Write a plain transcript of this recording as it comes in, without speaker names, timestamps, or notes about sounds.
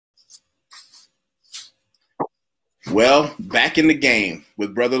Well, back in the game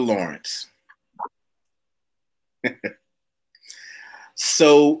with Brother Lawrence.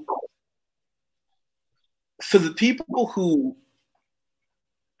 So, for the people who,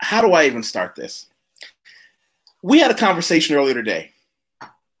 how do I even start this? We had a conversation earlier today,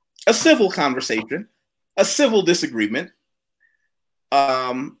 a civil conversation, a civil disagreement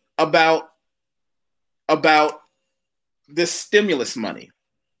about this stimulus money.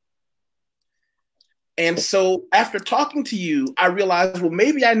 And so after talking to you, I realized, well,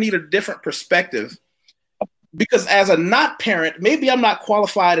 maybe I need a different perspective, because as a not parent, maybe I'm not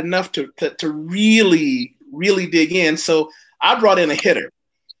qualified enough to really dig in. So I brought in a hitter.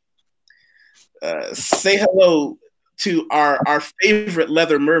 Say hello to our favorite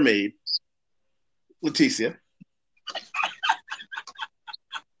leather mermaid, Leticia.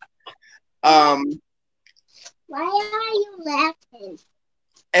 Why are you laughing?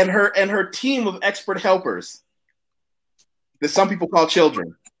 And her team of expert helpers that some people call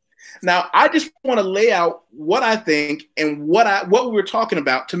children. Now, I just want to lay out what I think and what we were talking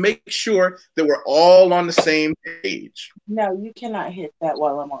about to make sure that we're all on the same page. No, you cannot hit that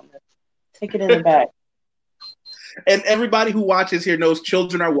while I'm on this. Take it in the back. And everybody who watches here knows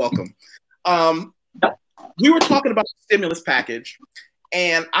children are welcome. We were talking about the stimulus package,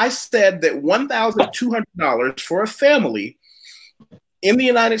 and I said that $1,200 for a family in the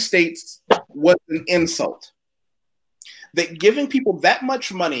United States was an insult. That giving people that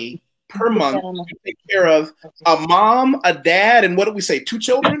much money per month to take care of a mom, a dad, and what did we say, 2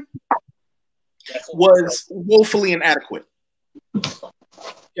 children, was woefully inadequate.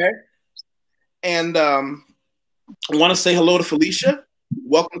 Okay? And I want to say hello to Felicia.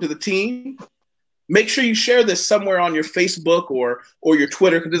 Welcome to the team. Make sure you share this somewhere on your Facebook or your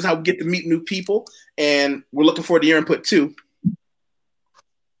Twitter, because this is how we get to meet new people, and we're looking forward to your input too.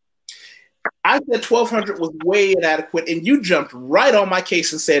 I said 1,200 was way inadequate, and you jumped right on my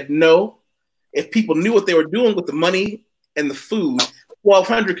case and said, no, if people knew what they were doing with the money and the food,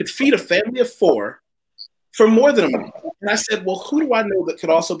 1,200 could feed a family of 4 for more than a month. And I said, well, who do I know that could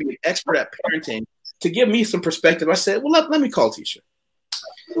also be an expert at parenting to give me some perspective? I said, well, let me call Tisha.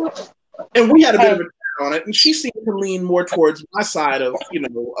 And we had a bit of a chat on it, and she seemed to lean more towards my side of,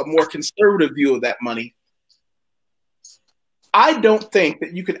 a more conservative view of that money. I don't think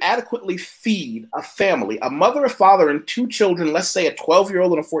that you could adequately feed a family, a mother, a father, and 2 children, let's say a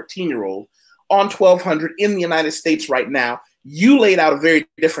 12-year-old and a 14-year-old, on $1,200 in the United States right now. You laid out a very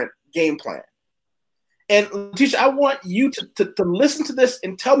different game plan. And Leticia, I want you to listen to this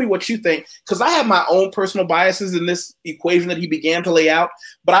and tell me what you think, because I have my own personal biases in this equation that he began to lay out,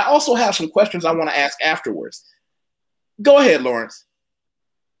 but I also have some questions I want to ask afterwards. Go ahead, Lawrence.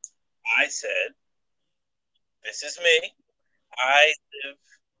 I said, this is me. I live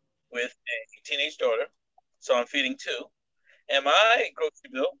with a teenage daughter, so I'm feeding 2. And my grocery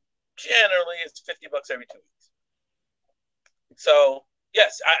bill generally is $50 every 2 weeks. So,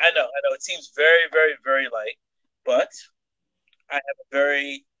 yes, I know. It seems very, very, very light, but I have a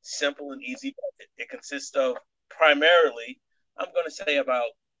very simple and easy budget. It consists of primarily, I'm going to say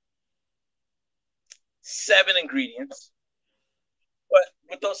about 7 ingredients. But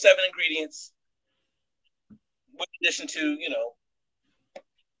with those 7 ingredients, in addition to,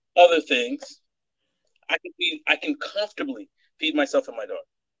 other things, I can comfortably feed myself and my daughter.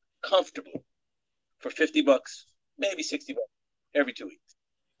 Comfortably. For $50, maybe $60 every 2 weeks.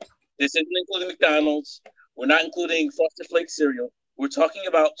 This isn't including McDonald's. We're not including Frosted Flakes cereal. We're talking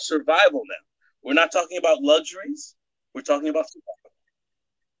about survival now. We're not talking about luxuries. We're talking about survival.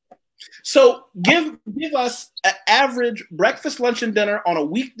 So give us an average breakfast, lunch, and dinner on a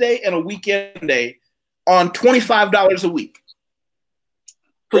weekday and a weekend day on $25 a week.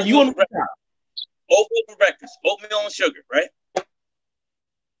 For you and oatmeal for breakfast, oatmeal and sugar, right?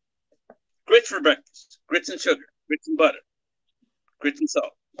 Grits for breakfast, grits and sugar, grits and butter, grits and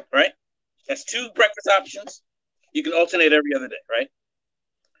salt, right? That's 2 breakfast options. You can alternate every other day, right?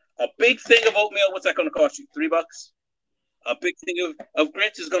 A big thing of oatmeal, what's that going to cost you? $3? A big thing of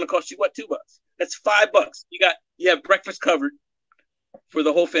grits is going to cost you, what, $2? That's $5. You have breakfast covered for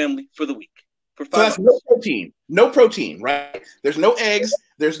the whole family for the week. For $5. So that's no protein, right? There's no eggs.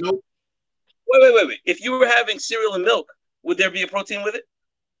 There's no. Wait. If you were having cereal and milk, would there be a protein with it?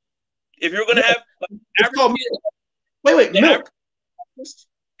 If you're going to have milk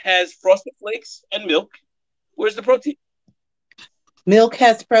has Frosted Flakes and milk. Where's the protein? Milk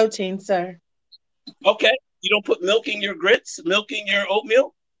has protein, sir. Okay. You don't put milk in your grits, milk in your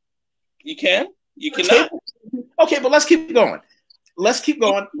oatmeal? You can? You cannot. Okay, but let's keep going. Let's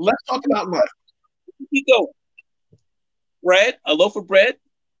talk about lunch. Keep going. Bread, a loaf of bread,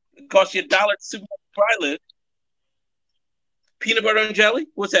 it costs you $1 to where I live. Peanut butter and jelly?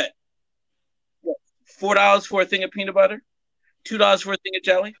 What's that? What, $4 for a thing of peanut butter? $2 for a thing of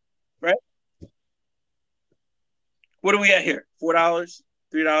jelly? Right? What do we got here? $4,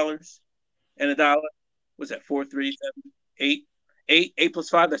 $3, and $1. What's that? 4, 3, 7, 8. 8 plus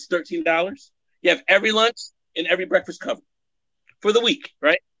 5, that's $13. You have every lunch and every breakfast covered for the week,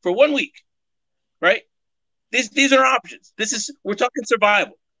 right? For 1 week, right? These are options. We're talking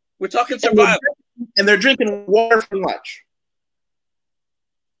survival. We're talking survival. And they're drinking water for lunch.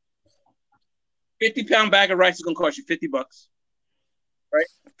 50-pound bag of rice is going to cost you $50, right?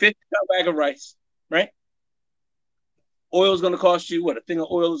 50-pound bag of rice, right? Oil is going to cost you what? A thing of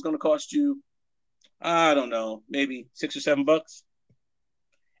oil is going to cost you, I don't know, maybe $6 or $7.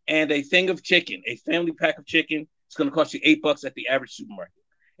 And a thing of chicken, a family pack of chicken, is going to cost you $8 at the average supermarket.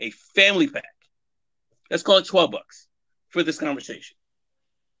 A family pack. Let's call it $12 for this conversation.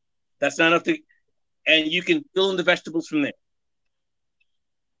 That's not enough to, and you can fill in the vegetables from there.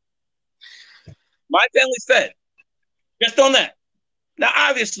 My family's fed just on that. Now,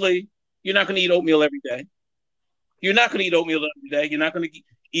 obviously, you're not going to eat oatmeal every day. You're not going to eat oatmeal every day. You're not going to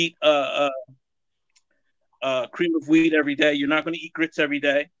eat cream of wheat every day. You're not going to eat grits every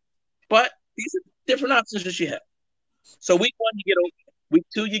day. But these are different options that you have. So week 1, you get oatmeal. Week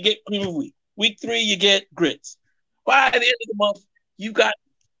 2, you get cream of wheat. Week 3, you get grits. By the end of the month, you've got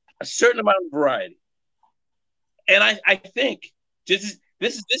a certain amount of variety. And I think this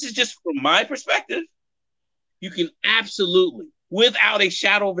is just from my perspective. You can absolutely, without a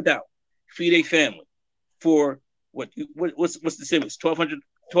shadow of a doubt, feed a family for what's the stimulus?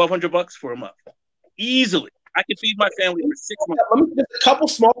 $1,200 for a month, easily. I can feed my family for 6 months. Let me just a couple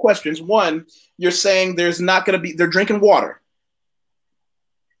small questions. One, you're saying there's not going to be. They're drinking water.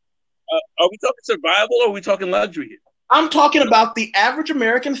 Are we talking survival or are we talking luxury here? I'm talking about the average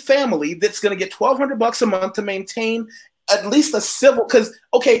American family that's going to get $1,200 a month to maintain at least a civil. Because,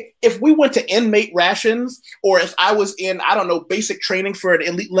 okay, if we went to inmate rations, or if I was in, I don't know, basic training for an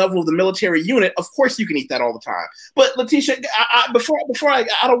elite level of the military unit, of course you can eat that all the time. But Letitia, before I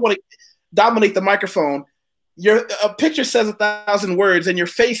don't want to dominate the microphone. A picture says 1,000 words, and your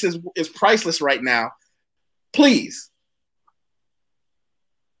face is priceless right now. Please.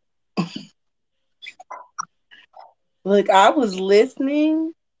 Look, I was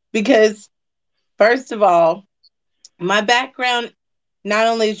listening because, first of all, my background not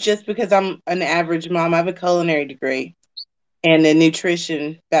only is just because I'm an average mom, I have a culinary degree and a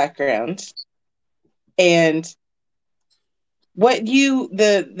nutrition background. And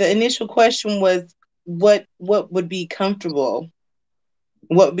the initial question was, what would be comfortable?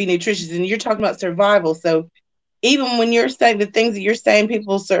 What would be nutritious? And you're talking about survival. So even when you're saying the things that you're saying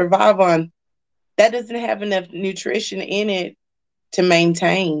people survive on, that doesn't have enough nutrition in it to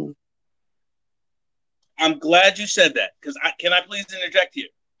maintain. I'm glad you said that, because can I please interject here?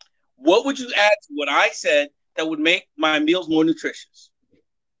 What would you add to what I said that would make my meals more nutritious?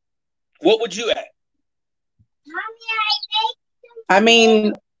 What would you add? I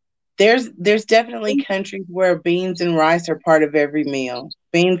mean, there's definitely countries where beans and rice are part of every meal.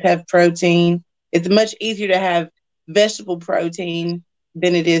 Beans have protein. It's much easier to have vegetable protein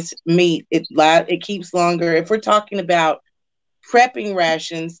than it is meat. It keeps longer. If we're talking about prepping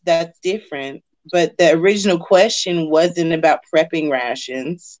rations, that's different. But the original question wasn't about prepping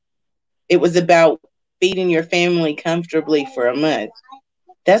rations. It was about feeding your family comfortably for a month.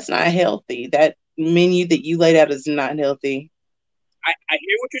 That's not healthy. That menu that you laid out is not healthy. I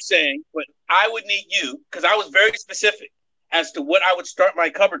hear what you're saying, but I would need you, because I was very specific as to what I would start my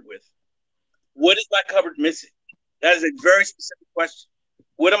cupboard with. What is my cupboard missing? That is a very specific question.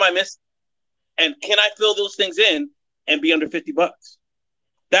 What am I missing? And can I fill those things in and be under $50?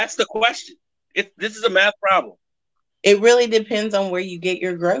 That's the question. This is a math problem. It really depends on where you get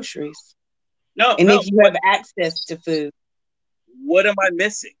your groceries. If you have access to food. What am I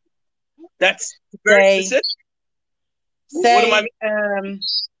missing? That's very specific.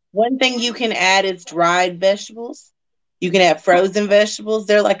 One thing you can add is dried vegetables. You can add frozen vegetables.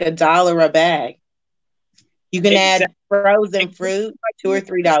 They're like $1 a bag. You can add frozen fruit, $2 or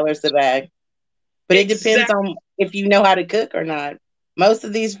 $3 a bag. But it depends on if you know how to cook or not. Most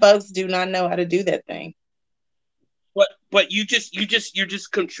of these folks do not know how to do that thing. But you're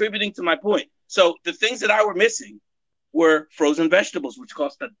just contributing to my point. So the things that I were missing were frozen vegetables, which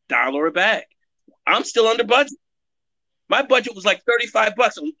cost $1 a bag. I'm still under budget. My budget was like $35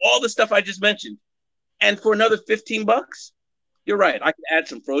 on all the stuff I just mentioned. And for another $15, you're right. I can add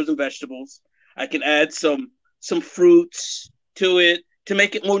some frozen vegetables. I can add some fruits to it to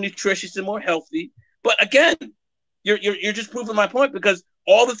make it more nutritious and more healthy. But again, you're just proving my point, because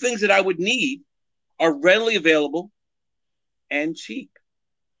all the things that I would need are readily available and cheap.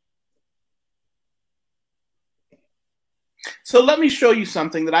 So let me show you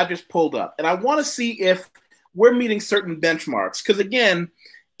something that I just pulled up, and I want to see if we're meeting certain benchmarks. Because again,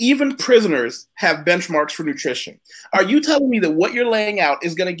 even prisoners have benchmarks for nutrition. Are you telling me that what you're laying out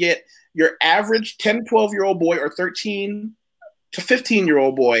is going to get your average 10, 12-year-old boy or 13 to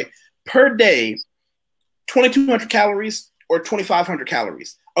 15-year-old boy per day 2,200 calories or 2,500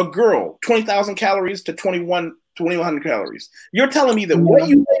 calories? A girl, 20,000 calories to 2,100 calories. You're telling me that what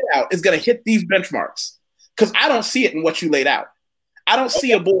you laid out is going to hit these benchmarks? Because I don't see it in what you laid out. I don't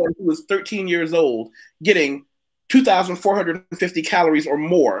see a boy who is 13 years old getting 2,450 calories or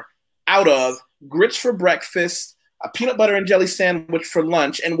more out of grits for breakfast, a peanut butter and jelly sandwich for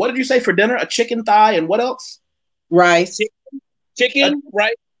lunch, and what did you say for dinner? A chicken thigh and what else? Rice. Chicken,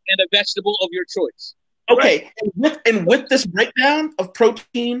 rice, and a vegetable of your choice. Okay, and with this breakdown of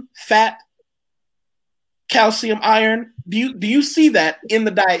protein, fat, calcium, iron, do you see that in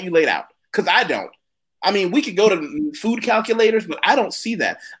the diet you laid out? Because I don't. I mean, we could go to food calculators, but I don't see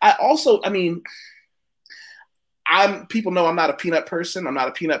that. People know I'm not a peanut person. I'm not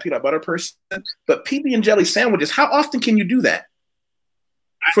a peanut butter person. But PB and jelly sandwiches, how often can you do that?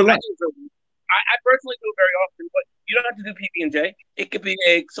 For lunch? I personally do it very often, but you don't have to do PB and J. It could be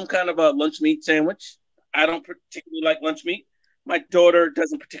some kind of a lunch meat sandwich. I don't particularly like lunch meat. My daughter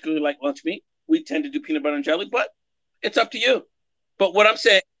doesn't particularly like lunch meat. We tend to do peanut butter and jelly, but it's up to you. But what I'm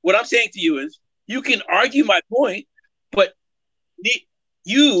saying to you is, you can argue my point, but if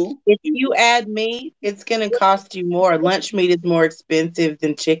you add meat, it's going to cost you more. Lunch meat is more expensive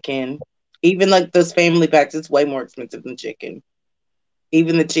than chicken. Even like those family packs, it's way more expensive than chicken.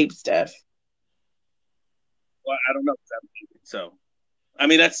 Even the cheap stuff. Well, I don't know. So, I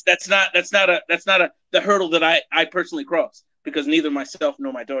mean, that's not the hurdle that I personally cross, because neither myself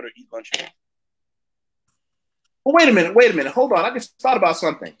nor my daughter eat lunch meat. Well, wait a minute. Hold on. I just thought about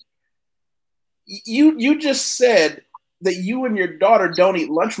something. You just said that you and your daughter don't eat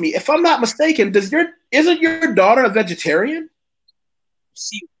lunch meat. If I'm not mistaken, isn't your daughter a vegetarian?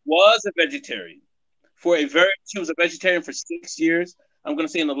 She was a vegetarian she was a vegetarian for 6 years. I'm going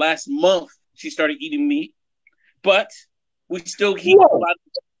to say in the last month she started eating meat, but we still keep a lot of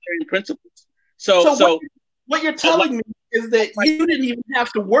vegetarian principles. So what you're telling me is that you didn't even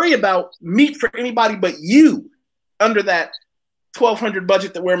have to worry about meat for anybody but you under that $1,200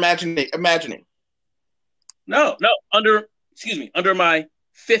 budget that we're imagining. No, under my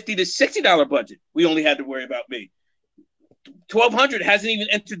 $50 to $60 budget, we only had to worry about me. $1,200 hasn't even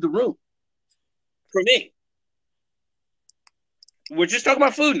entered the room for me. We're just talking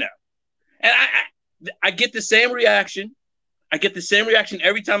about food now, and I get the same reaction. I get the same reaction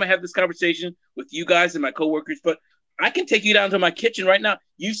every time I have this conversation with you guys and my coworkers. But I can take you down to my kitchen right now.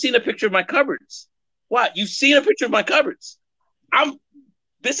 You've seen a picture of my cupboards. What? You've seen a picture of my cupboards.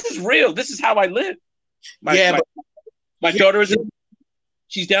 This is real. This is how I live. My daughter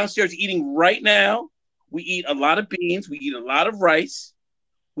she's downstairs eating right now. We eat a lot of beans. We eat a lot of rice.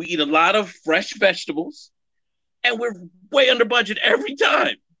 We eat a lot of fresh vegetables, and we're way under budget every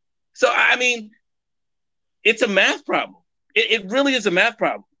time. So, I mean, it's a math problem. It really is a math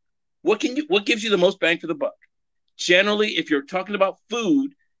problem. What gives you the most bang for the buck? Generally, if you're talking about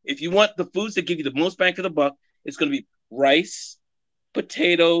food, if you want the foods that give you the most bang for the buck, it's going to be rice,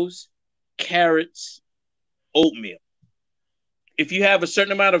 potatoes, carrots, oatmeal. If you have a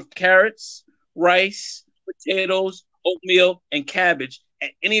certain amount of carrots, rice, potatoes, oatmeal, and cabbage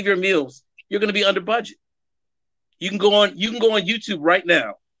at any of your meals, you're going to be under budget. You can go on YouTube right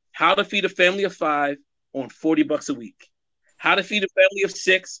now. How to feed a family of 5 on $40 a week. How to feed a family of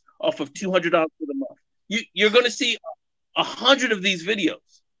 6 off of $200 for the month. You're going to see 100 of these videos.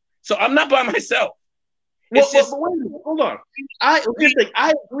 So I'm not by myself. But wait a minute, hold on. I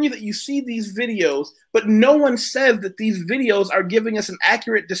agree that you see these videos, but no one says that these videos are giving us an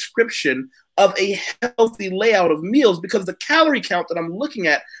accurate description of a healthy layout of meals, because the calorie count that I'm looking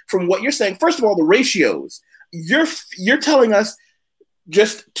at from what you're saying, first of all, the ratios. You're telling us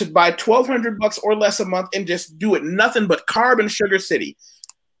just to buy $1,200 or less a month and just do it nothing but carb and sugar city.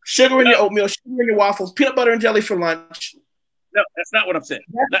 Sugar in your oatmeal, sugar in your waffles, peanut butter and jelly for lunch. No, that's not what I'm saying.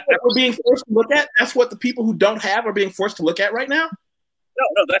 That's what we're being forced to look at? That's what the people who don't have are being forced to look at right now?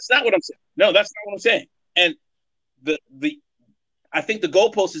 No, that's not what I'm saying. No, that's not what I'm saying. And I think the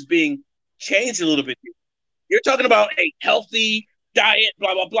goalpost is being changed a little bit here. You're talking about a healthy diet,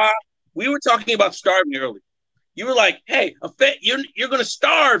 blah, blah, blah. We were talking about starving earlier. You were like, hey, you're going to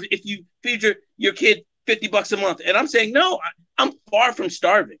starve if you feed your kid $50 a month. And I'm saying, no, I'm far from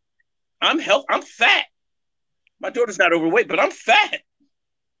starving. I'm fat. My daughter's not overweight, but I'm fat.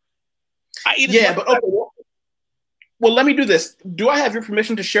 I eat. Yeah, but okay. Well, let me do this. Do I have your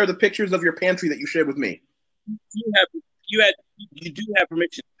permission to share the pictures of your pantry that you shared with me? You do have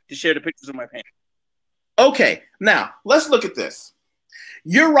permission to share the pictures of my pantry. Okay, now let's look at this.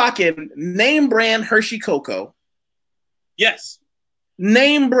 You're rocking name brand Hershey Cocoa. Yes.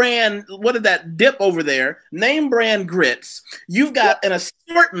 Name brand, what is that dip over there? Name brand grits. You've got an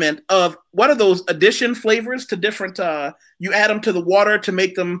assortment of, what are those addition flavors to different, you add them to the water to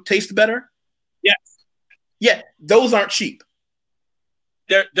make them taste better? Yes. Yeah, those aren't cheap.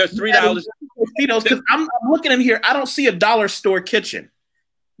 They're $3. Because I'm looking in here, I don't see a dollar store kitchen.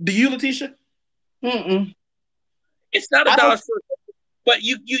 Do you, Letitia? Mm-mm. It's not a dollar store, but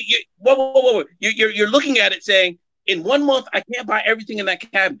whoa. You're looking at it saying, in 1 month, I can't buy everything in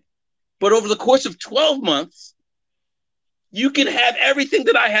that cabinet. But over the course of 12 months, you can have everything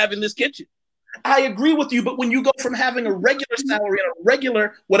that I have in this kitchen. I agree with you, but when you go from having a regular salary and a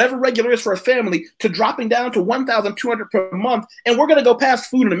regular, whatever regular is for a family, to dropping down to $1,200 per month, and we're going to go past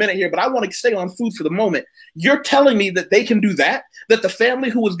food in a minute here, but I want to stay on food for the moment. You're telling me that they can do that? That the family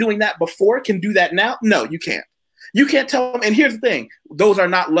who was doing that before can do that now? No, you can't. You can't tell them. And here's the thing. Those are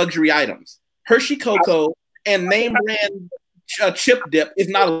not luxury items. Hershey Cocoa and name brand chip dip is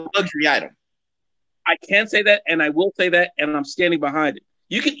not a luxury item. I can say that, and I will say that, and I'm standing behind it.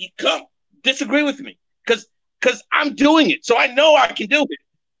 You can come disagree with me because I'm doing it, so I know I can do it.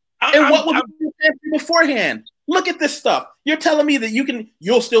 What was you beforehand? Look at this stuff. You're telling me that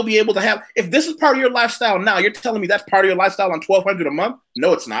you'll still be able to have, if this is part of your lifestyle now, you're telling me that's part of your lifestyle on $1,200 a month?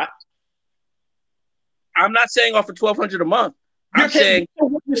 No, it's not. I'm not saying off of $1,200 a month. You're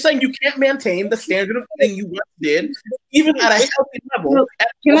saying you can't maintain the standard of thing you once did, even at a healthy level.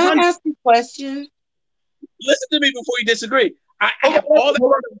 Can I ask a question? Listen to me before you disagree. I have all that.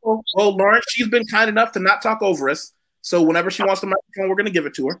 Well, Lauren, she's been kind enough to not talk over us. So whenever she wants the microphone, we're going to give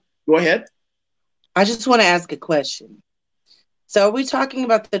it to her. Go ahead. I just want to ask a question. So are we talking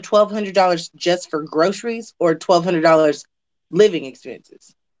about the $1,200 just for groceries or $1,200 living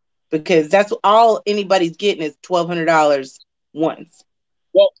expenses? Because that's all anybody's getting is $1,200 once.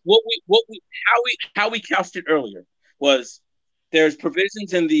 Well, how we couched it earlier was there's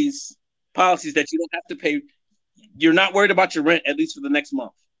provisions in these policies that you don't have to pay. You're not worried about your rent, at least for the next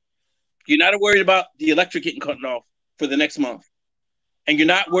month. You're not worried about the electric getting cut off for the next month. And you're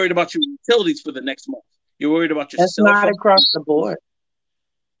not worried about your utilities for the next month. You're worried about your That's cell not phone. across the board.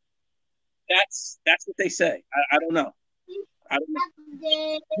 That's what they say. I don't know. I don't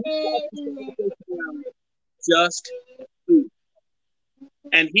know. Just food.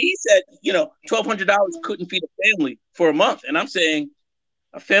 And he said, $1,200 couldn't feed a family for a month. And I'm saying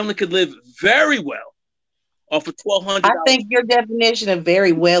a family could live very well off of $1,200. I think your definition of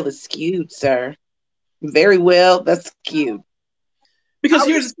very well is skewed, sir. Very well, that's skewed.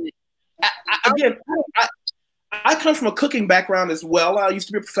 Because I come from a cooking background as well. I used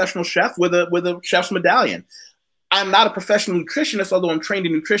to be a professional chef with a chef's medallion. I'm not a professional nutritionist, although I'm trained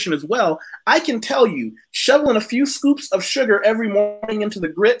in nutrition as well. I can tell you, shoveling a few scoops of sugar every morning into the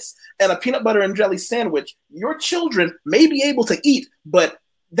grits and a peanut butter and jelly sandwich, your children may be able to eat, but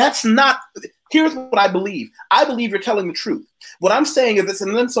that's not. Here's what I believe. I believe you're telling the truth. What I'm saying is it's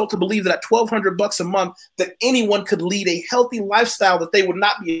an insult to believe that at $1,200 a month that anyone could lead a healthy lifestyle that they would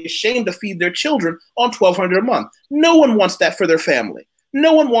not be ashamed to feed their children on $1,200 a month. No one wants that for their family.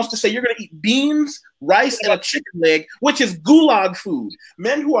 No one wants to say you're going to eat beans, rice, and a chicken leg, which is gulag food.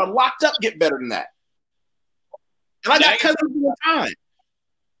 Men who are locked up get better than that. And I got cousins all the time.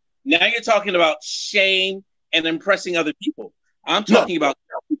 Now you're talking about shame and impressing other people. I'm talking about.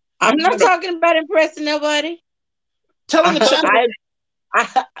 I'm not talking about impressing nobody. Telling the child.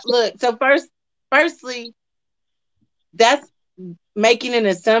 Look, so firstly, that's making an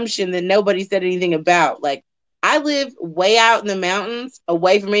assumption that nobody said anything about. Like, I live way out in the mountains,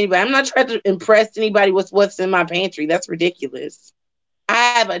 away from anybody. I'm not trying to impress anybody with what's in my pantry. That's ridiculous.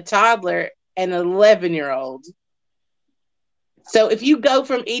 I have a toddler and an 11-year-old. So if you go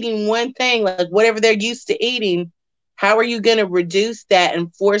from eating one thing, like whatever they're used to eating, how are you going to reduce that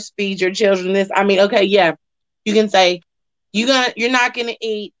and force feed your children this? I mean, okay, yeah, you can say you're not going to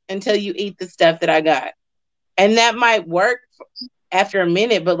eat until you eat the stuff that I got. And that might work after a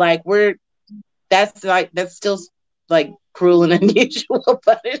minute, but like that's still like cruel and unusual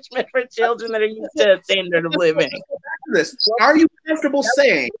punishment for children that are used to a standard of living. Are you comfortable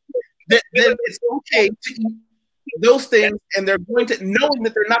saying that it's okay to eat those things and they're going to, knowing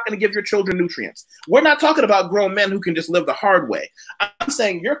that they're not going to give your children nutrients? We're not talking about grown men who can just live the hard way. I'm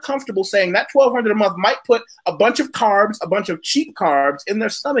saying you're comfortable saying that $1,200 a month might put a bunch of carbs, a bunch of cheap carbs in their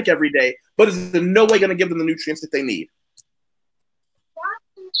stomach every day, but is in no way going to give them the nutrients that they need.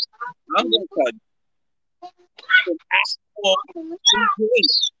 I'm going to tell you. some actual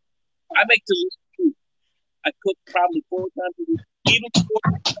ingredients. I make delicious food. I cook probably 4 times a week. Even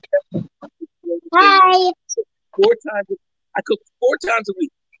 4 Hi. 4 times. I cook 4 times a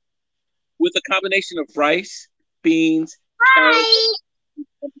week with a combination of rice, beans, Hi.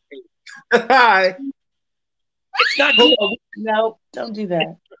 Hi. It's not good. No, don't do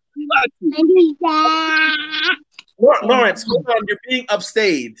that. Lawrence, hold on. You're being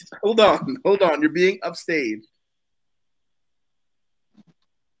upstaged. Hold on. You're being upstaged.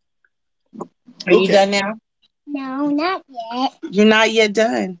 Are you done now? No, not yet. You're not yet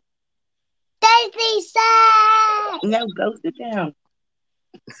done. Daisy said. No, go sit down.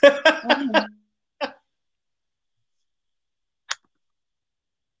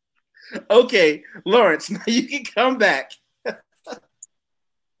 Okay, Lawrence, now you can come back.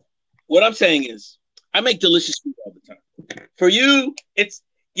 What I'm saying is, I make delicious food all the time. For you, it's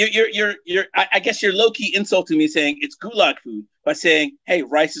you're. I guess you're low key insulting me, saying it's gulag food by saying, "Hey,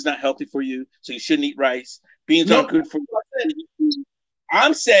 rice is not healthy for you, so you shouldn't eat rice. Beans aren't good for you."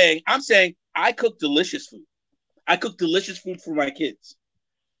 I'm saying, I cook delicious food. I cook delicious food for my kids,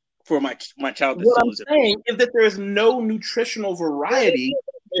 for my child. What I'm saying is that there is no nutritional variety.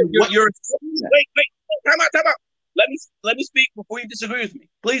 Wait, time out. Let me speak before you disagree with me.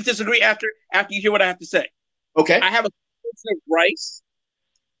 Please disagree after you hear what I have to say. Okay. I have a combination of rice.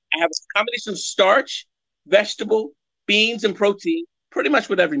 I have a combination of starch, vegetable, beans, and protein, pretty much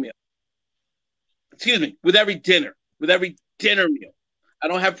with every meal. Excuse me, with every dinner meal. I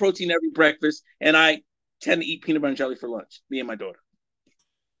don't have protein every breakfast, and I tend to eat peanut butter and jelly for lunch, me and my daughter.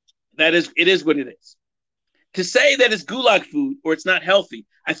 It is what it is. To say that it's gulag food or it's not healthy,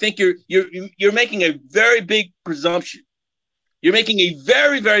 I think you're making a very big presumption. You're making a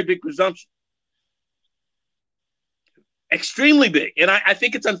very, very big presumption. Extremely big. And I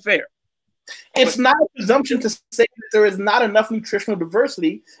think it's unfair. It's not a presumption to say that there is not enough nutritional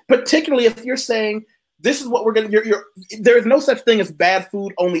diversity, particularly if you're saying this is what we're going to, there is no such thing as bad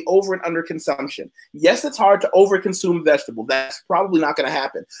food, only over and under consumption. Yes, it's hard to over consume vegetable. That's probably not going to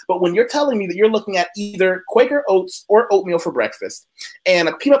happen. But when you're telling me that you're looking at either Quaker oats or oatmeal for breakfast and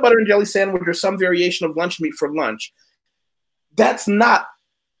a peanut butter and jelly sandwich or some variation of lunch meat for lunch, that's not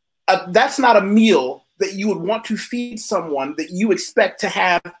a meal that you would want to feed someone that you expect to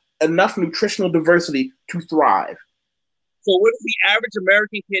have enough nutritional diversity to thrive. So what is the average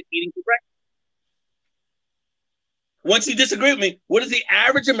American kid eating for breakfast? Once you disagree with me, what is the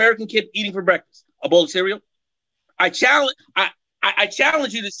average American kid eating for breakfast? A bowl of cereal? I challenge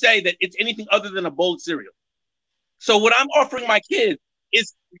you to say that it's anything other than a bowl of cereal. So what I'm offering my kids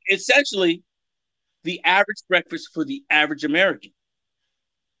is essentially the average breakfast for the average American.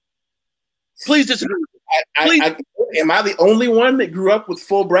 Please disagree with me. Am I the only one that grew up with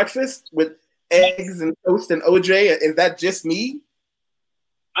full breakfast with eggs and toast and OJ? Is that just me?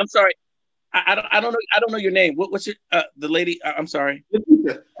 I'm sorry. I don't know your name. What's your the lady? I'm sorry.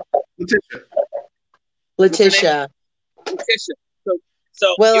 Letitia.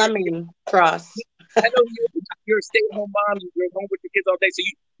 So well, I mean, Cross. I know you're a stay-at-home mom. You're home with your kids all day. So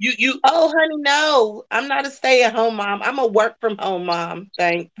you. Oh, honey, no, I'm not a stay-at-home mom. I'm a work-from-home mom.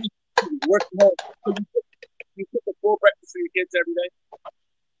 Thanks. Work from home. You cook a full breakfast for your kids every day.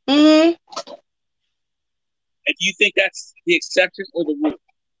 Mm-hmm. And do you think that's the exception or the rule?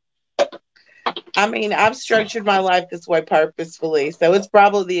 I mean, I've structured my life this way purposefully, so it's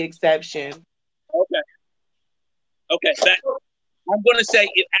probably the exception. Okay. I'm going to say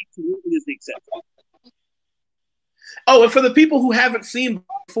it absolutely is the exception. Oh, and for the people who haven't seen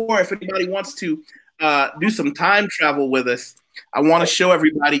before, if anybody wants to do some time travel with us, I want to show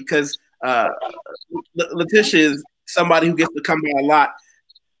everybody because Letitia is somebody who gets to come by a lot.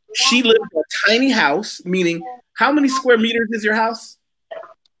 She lives in a tiny house, meaning how many square meters is your house?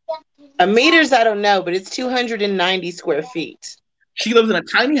 Meters, I don't know, but it's 290 square feet. She lives in a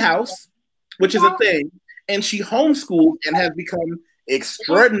tiny house, which is a thing, and she homeschooled and has become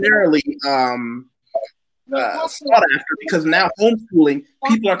extraordinarily sought after because now homeschooling,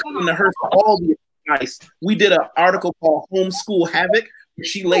 people are coming to her for all the advice. We did an article called Homeschool Havoc, where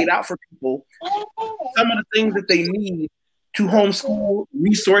she laid out for people some of the things that they need to homeschool,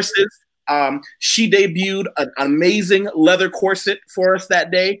 resources. She debuted an amazing leather corset for us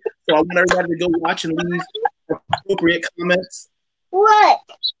that day. So I want everybody to go watch and leave appropriate comments. What?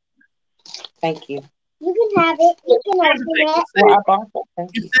 Thank you. You can have it. You can have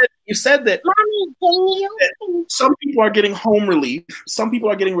it. You said that, Mommy, that some people are getting home relief. Some people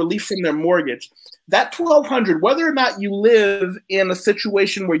are getting relief from their mortgage. That $1,200, whether or not you live in a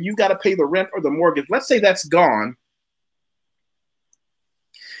situation where you got to pay the rent or the mortgage, let's say that's gone.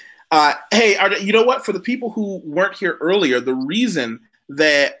 Hey, RJ, you know what? For the people who weren't here earlier, the reason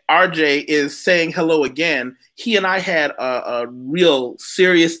that RJ is saying hello again, he and I had a real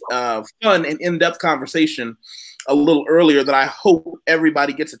serious, fun and in-depth conversation a little earlier that I hope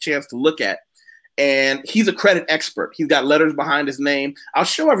everybody gets a chance to look at. And he's a credit expert. He's got letters behind his name. I'll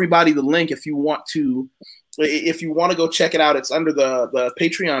show everybody the link if you want to go check it out. It's under the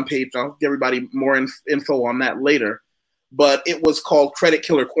Patreon page. I'll give everybody more info on that later. But it was called Credit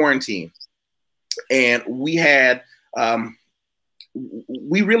Killer Quarantine. And we had,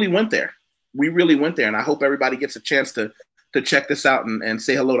 we really went there. We really went there. And I hope everybody gets a chance to check this out and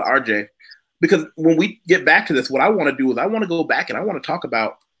say hello to RJ. Because when we get back to this, what I want to do is I want to go back and I want to talk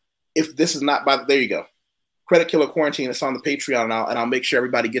about if this is not by, there you go. Credit Killer Quarantine. It's on the Patreon now, and I'll make sure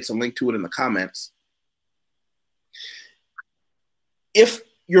everybody gets a link to it in the comments. If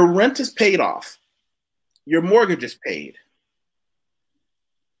your rent is paid off, your mortgage is paid,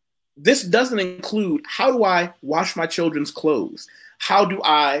 this doesn't include how do I wash my children's clothes? How do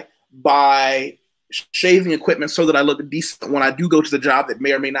I buy shaving equipment so that I look decent when I do go to the job that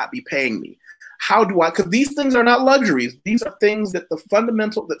may or may not be paying me? How do I, because these things are not luxuries. These are things that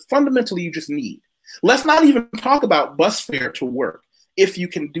fundamentally you just need. Let's not even talk about bus fare to work if you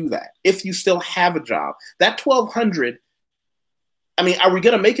can do that, if you still have a job. That $1,200, I mean, are we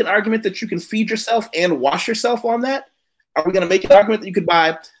going to make an argument that you can feed yourself and wash yourself on that? Are we going to make an argument that you could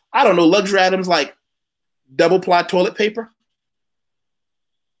buy, I don't know, luxury items like double ply toilet paper?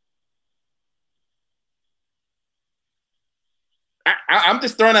 I'm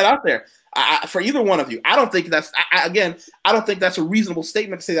just throwing that out there. For either one of you, I don't think that's, I don't think that's a reasonable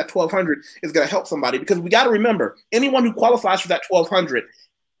statement to say that $1,200 is going to help somebody, because we got to remember, anyone who qualifies for that $1,200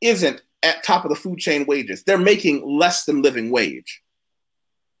 isn't at top of the food chain wages. They're making less than living wage.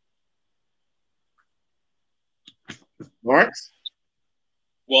 Lawrence?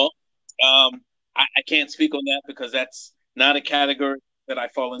 Well, I can't speak on that because that's not a category that I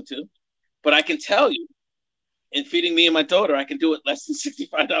fall into. But I can tell you, in feeding me and my daughter, I can do it less than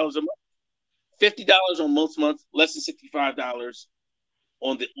 $65 a month. $50 on most months, less than $65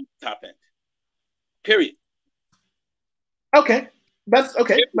 on the top end. Period. Okay. That's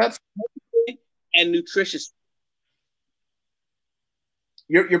okay. That's and nutritious.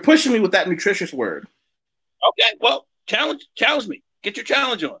 You're pushing me with that nutritious word. Okay, well, challenge me. Get your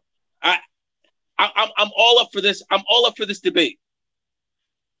challenge on. I'm all up for this. I'm all up for this debate.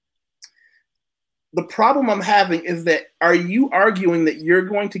 The problem I'm having is that, are you arguing that you're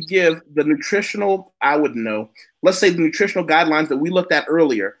going to give the nutritional, I wouldn't know, let's say the nutritional guidelines that we looked at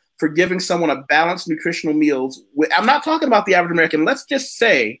earlier for giving someone a balanced nutritional meals? I'm not talking about the average American. Let's just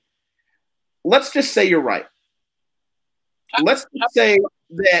say you're right. Let's just say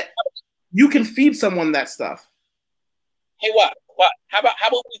that you can feed someone that stuff. Hey, what? How about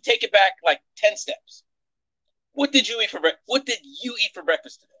we take it back like 10 steps? What did you eat for breakfast? What did you eat for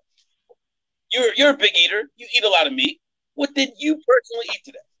breakfast today? You're a big eater. You eat a lot of meat. What did you personally eat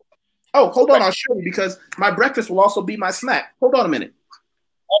today? Oh, hold on. I'll show you, because my breakfast will also be my snack. Hold on a minute.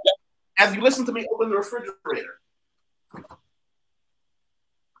 Okay. As you listen to me open the refrigerator.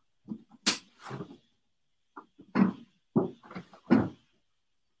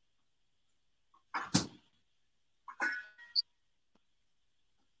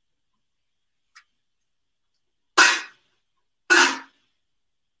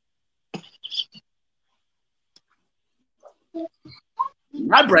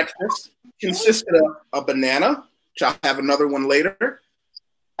 My breakfast consisted of a banana, which I'll have another one later,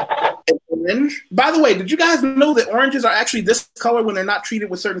 an orange. By the way, did you guys know that oranges are actually this color when they're not treated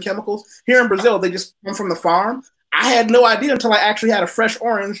with certain chemicals? Here in Brazil, they just come from the farm. I had no idea until I actually had a fresh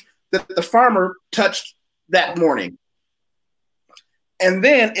orange that the farmer touched that morning. And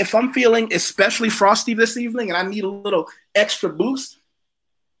then if I'm feeling especially frosty this evening and I need a little extra boost,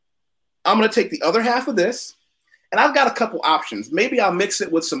 I'm going to take the other half of this. And I've got a couple options. Maybe I'll mix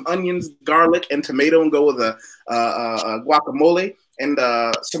it with some onions, garlic, and tomato and go with a guacamole and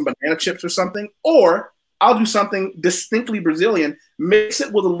some banana chips or something. Or I'll do something distinctly Brazilian, mix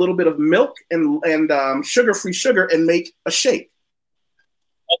it with a little bit of milk and sugar-free sugar and make a shake.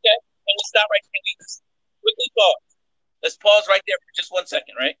 Okay. Can we stop right there? Quickly pause. Let's pause right there for just 1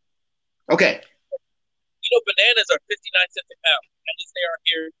 second, right? Okay. You know, bananas are 59 cents a pound. At least they are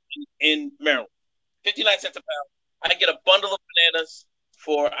here in Maryland. 59 cents a pound. I can get a bundle of bananas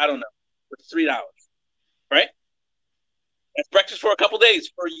for, I don't know, for $3, right? That's breakfast for a couple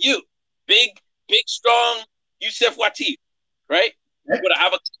days for you. Big, strong YusefWateef, right? What an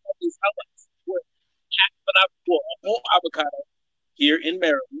avocado is how much? A whole avocado here in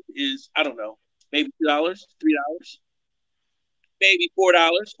Maryland is, I don't know, maybe $2, $3. maybe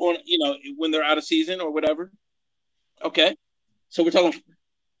 $4 on, when they're out of season or whatever. Okay. So we're talking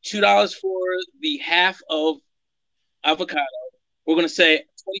 $2 for the half of avocado. We're going to say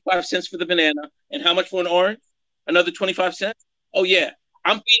 25 cents for the banana. And how much for an orange? Another 25 cents? Oh, yeah.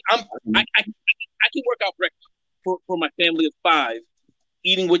 I can work out breakfast for my family of 5,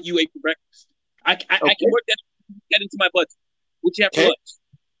 eating what you ate for breakfast. I can work that into my budget. What you have for lunch?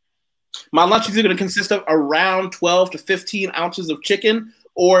 My lunch is going to consist of around 12 to 15 ounces of chicken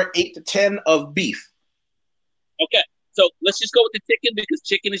or 8 to 10 of beef. Okay, so let's just go with the chicken because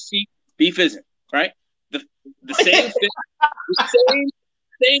chicken is cheap, beef isn't, right? The same $8 50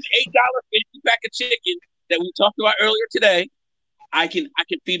 pack of chicken that we talked about earlier today, I can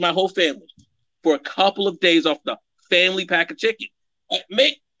feed my whole family for a couple of days off the family pack of chicken.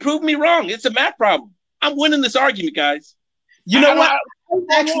 Prove me wrong. It's a math problem. I'm winning this argument, guys. You know what? I would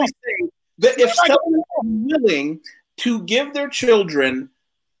actually say that if someone is willing to give their children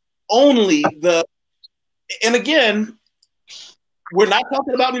only and again, we're not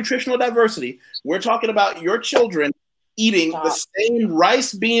talking about nutritional diversity. We're talking about your children eating the same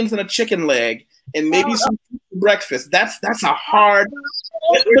rice, beans, and a chicken leg, and maybe some breakfast. That's a hard.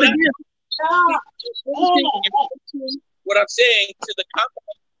 But again, what I'm saying to the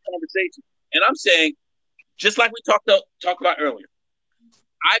conversation, and I'm saying, just like we talked about earlier,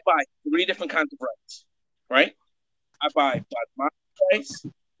 I buy 3 different kinds of rice, right? I buy basmati rice,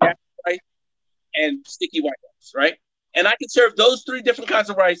 rice, and sticky white rice, right? And I can serve those 3 different kinds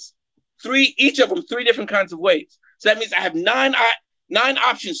of rice, each of them 3 different kinds of ways. So that means I have 9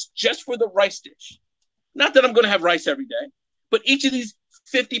 options just for the rice dish. Not that I'm going to have rice every day, but each of these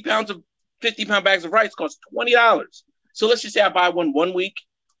 50-pound bags of rice costs $20. So let's just say I buy one week,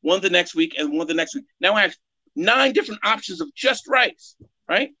 one the next week, and one the next week. Now I have 9 different options of just rice,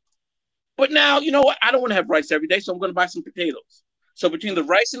 right? But now, you know what? I don't want to have rice every day, so I'm going to buy some potatoes. So between the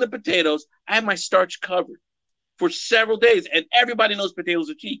rice and the potatoes, I have my starch covered for several days, and everybody knows potatoes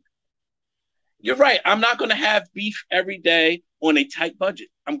are cheap. You're right. I'm not going to have beef every day on a tight budget.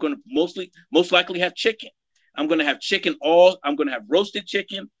 I'm going to most likely have chicken. I'm going to have chicken I'm going to have roasted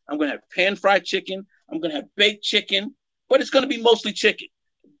chicken. I'm going to have pan-fried chicken. I'm going to have baked chicken, but it's going to be mostly chicken.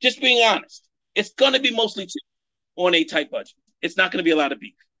 Just being honest. It's going to be mostly chicken on a tight budget. It's not going to be a lot of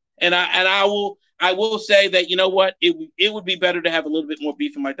beef. And I will say that, you know what, it would be better to have a little bit more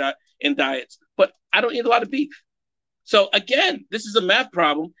beef in my diets, but I don't eat a lot of beef. So again, this is a math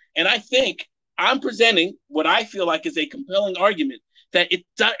problem, and I think I'm presenting what I feel like is a compelling argument that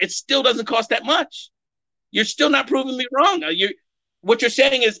it still doesn't cost that much. You're still not proving me wrong. What you're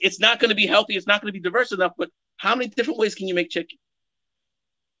saying is it's not going to be healthy, it's not going to be diverse enough, but how many different ways can you make chicken?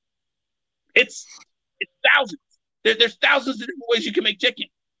 It's thousands. There's thousands of different ways you can make chicken.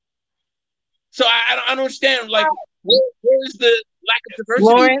 So I don't understand, like, where is the lack of diversity?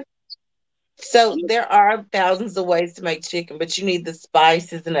 Lauren, so there are thousands of ways to make chicken, but you need the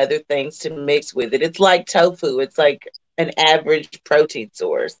spices and other things to mix with it. It's like tofu. It's like an average protein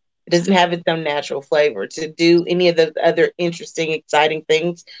source. It doesn't have its own natural flavor. To do any of those other interesting, exciting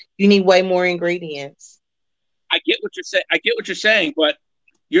things, you need way more ingredients. I get what you're saying, but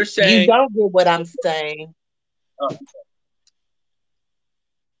you're saying you don't get what I'm saying. Oh.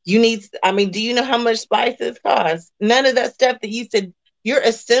 You need, do you know how much spices cost? None of that stuff that you said. You're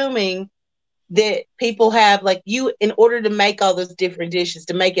assuming that people have, like, you, in order to make all those different dishes,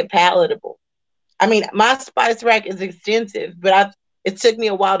 to make it palatable. My spice rack is extensive, but it took me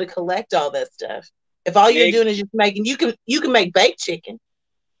a while to collect all that stuff. If all you're doing is just making, you can make baked chicken.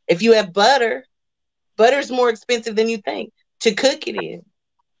 If you have butter's more expensive than you think to cook it in.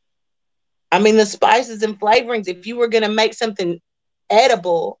 The spices and flavorings, if you were going to make something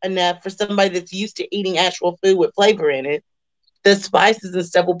edible enough for somebody that's used to eating actual food with flavor in it, the spices and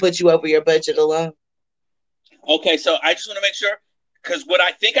stuff will put you over your budget alone. Okay, so I just want to make sure, because what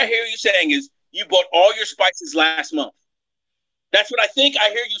I think I hear you saying is you bought all your spices last month. That's what I think I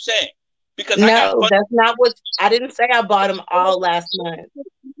hear you saying. Because no, that's not what I didn't say. I bought them all last month.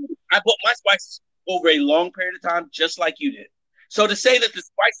 I bought my spices over a long period of time, just like you did. So to say that the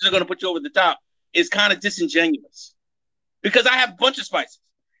spices are going to put you over the top is kind of disingenuous. Because I have a bunch of spices,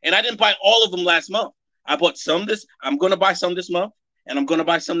 and I didn't buy all of them last month. I bought some I'm going to buy some this month, and I'm going to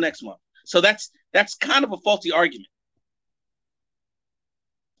buy some next month. So that's kind of a faulty argument,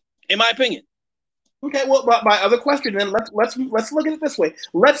 in my opinion. Okay, well, my other question then, let's look at it this way.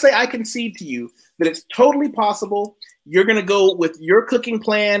 Let's say I concede to you that it's totally possible you're going to go with your cooking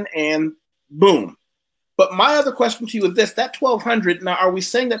plan and boom. But my other question to you is this: that $1,200. Now, are we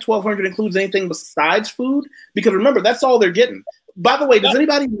saying that $1,200 includes anything besides food? Because remember, that's all they're getting. By the way, does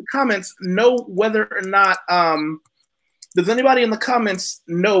anybody in the comments know whether or not Does anybody in the comments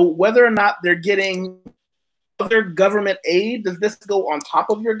know whether or not they're getting other government aid? Does this go on top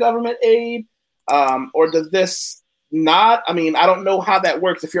of your government aid? Or does this not? I mean, I don't know how that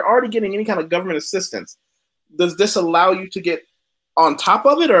works. If you're already getting any kind of government assistance, does this allow you to get on top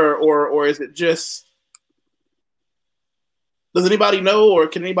of it, or is it just? Does anybody know, or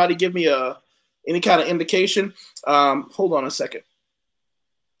can anybody give me any kind of indication? Hold on a second.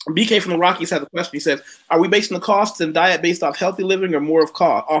 BK from the Rockies has a question. He says, "Are we basing the costs and diet based off healthy living or more of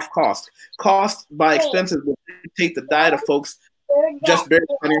off cost? Cost by expenses will dictate the diet of folks just barely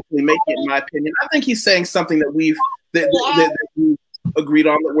financially make it." In my opinion, I think he's saying something that we've agreed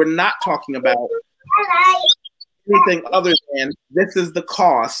on, that we're not talking about anything other than this is the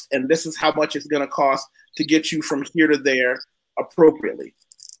cost and this is how much it's going to cost to get you from here to there appropriately.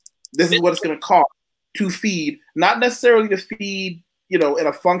 This is what it's going to cost to feed, not necessarily to feed, you know, in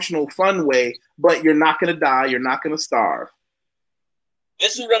a functional, fun way, but you're not going to die. You're not going to starve.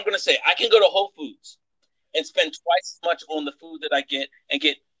 This is what I'm going to say. I can go to Whole Foods and spend twice as much on the food that I get and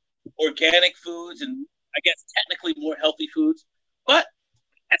get organic foods and I guess technically more healthy foods, but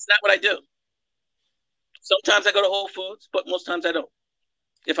that's not what I do. Sometimes I go to Whole Foods, but most times I don't.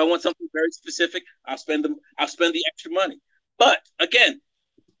 If I want something very specific, I'll spend the extra money. But again,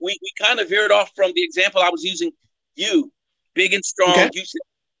 we kind of veered off from the example I was using. You, big and strong, okay. You said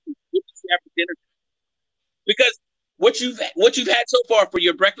after dinner. Because what you've had so far for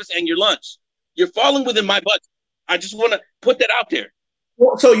your breakfast and your lunch, you're falling within my budget. I just want to put that out there.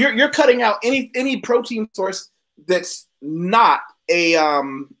 Well, so you're cutting out any protein source that's not a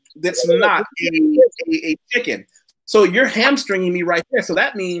chicken. So you're hamstringing me right there. So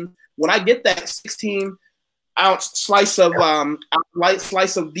that means when I get that 16-ounce slice of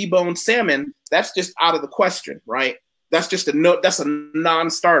deboned salmon, that's just out of the question, right? That's just that's a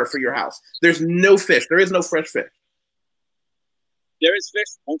non-starter for your house. There's no fish. There is no fresh fish. There is fish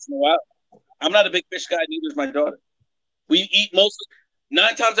once in a while. I'm not a big fish guy, neither is my daughter. We eat mostly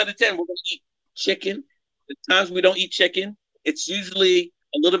 9 times out of 10, we're gonna eat chicken. The times we don't eat chicken, it's usually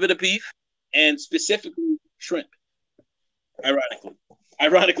a little bit of beef and specifically shrimp.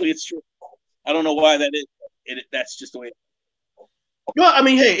 Ironically, it's shrimp. I don't know why that is. That's just the way it is. Well, I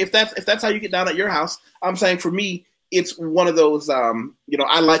mean, hey, if that's how you get down at your house, I'm saying for me, it's one of those. You know,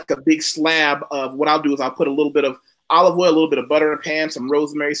 I like a big slab of what I'll do is I'll put a little bit of olive oil, a little bit of butter in a pan, some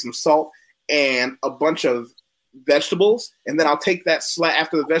rosemary, some salt, and a bunch of vegetables, and then I'll take that slab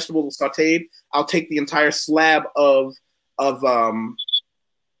after the vegetables are sautéed. I'll take the entire slab of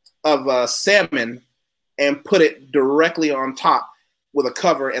salmon and put it directly on top with a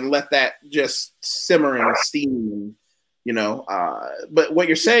cover and let that just simmer and steam. You know, but what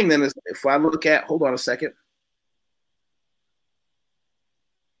you're saying then is, if I look at, hold on a second.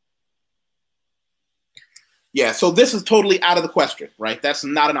 Yeah, so this is totally out of the question, right? That's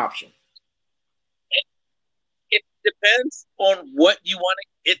not an option. It depends on what you want.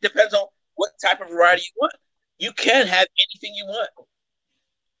 It depends on what type of variety you want. You can have anything you want.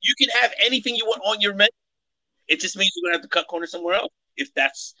 You can have anything you want on your menu. It just means you're gonna have to cut corners somewhere else. If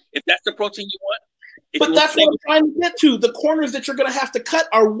that's the protein you want. But that's what I'm trying to get to. The corners that you're gonna have to cut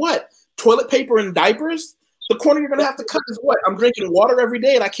are what? Toilet paper and diapers? The corner you're gonna have to cut is what? I'm drinking water every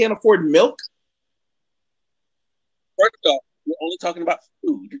day and I can't afford milk. First off, we're only talking about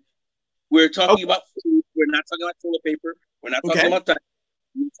food. We're talking about food. We're not talking about toilet paper. We're not talking about diapers.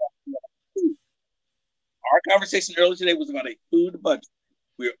 We're talking about food. Our conversation earlier today was about a food budget.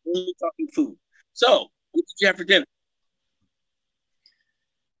 We're only talking food. So, what did you have for dinner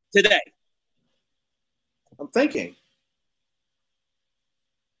today? I'm thinking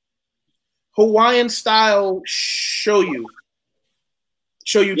Hawaiian style shoyu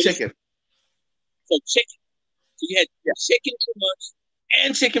chicken. So chicken. So you had chicken for lunch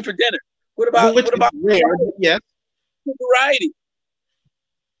and chicken for dinner. What about rare? Yes. Variety.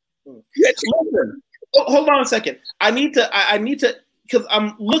 Hold on a second. I need to because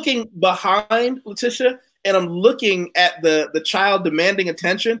I'm looking behind Letitia and I'm looking at the child demanding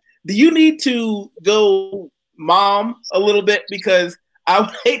attention. Do you need to go mom a little bit? Because I would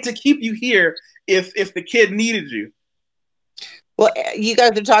hate to keep you here if the kid needed you. Well, you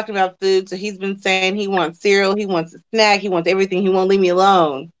guys are talking about food, so he's been saying he wants cereal, he wants a snack, he wants everything. He won't leave me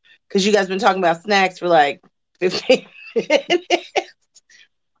alone because you guys been talking about snacks for like 15 minutes.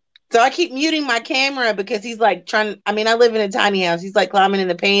 So I keep muting my camera because he's like I live in a tiny house. He's like climbing in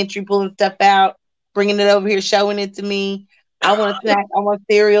the pantry, pulling stuff out, bringing it over here, showing it to me. I want a snack. I want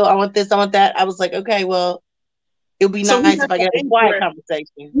cereal. I want this. I want that. I was like, okay, well, it would be nice if I get a quiet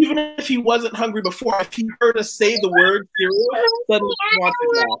conversation. Even if he wasn't hungry before, if he heard us say the word cereal, suddenly he wants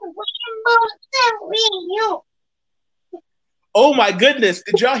it now. Oh my goodness.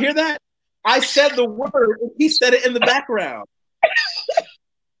 Did y'all hear that? I said the word and he said it in the background.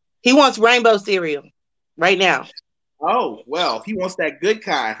 He wants rainbow cereal right now. Oh, well, he wants that good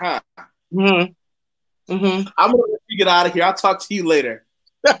kind, huh? Mm-hmm. Mm-hmm. I'm going to let you get out of here. I'll talk to you later.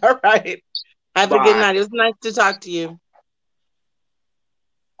 All right. Have Bye. a good night. It was nice to talk to you.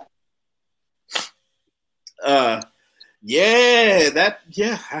 I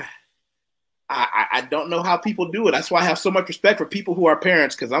don't know how people do it. That's why I have so much respect for people who are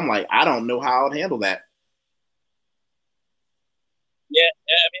parents, because I'm like, I don't know how I'd handle that. Yeah,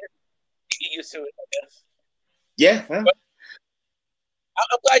 I mean, you get used to it, I guess. Yeah. But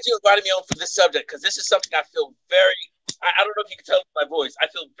I'm glad you invited me on for this subject, because this is something I feel I don't know if you can tell by my voice, I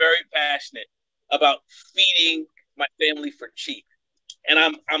feel very passionate about feeding my family for cheap. And I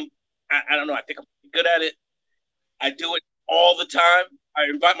don't know, I think I'm good at it. I do it all the time. I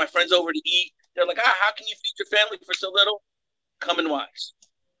invite my friends over to eat. They're like, how can you feed your family for so little? Come and watch.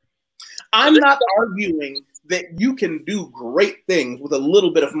 I'm not arguing that you can do great things with a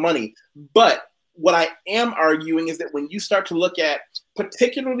little bit of money, but what I am arguing is that when you start to look at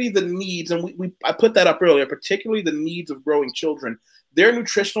particularly the needs, and I put that up earlier, particularly the needs of growing children, their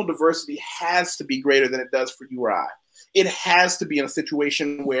nutritional diversity has to be greater than it does for you or I. It has to be in a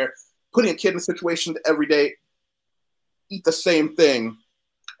situation where putting a kid in a situation to every day eat the same thing,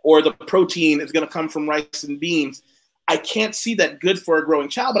 or the protein is going to come from rice and beans. I can't see that good for a growing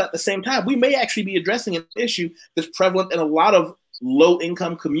child, but at the same time, we may actually be addressing an issue that's prevalent in a lot of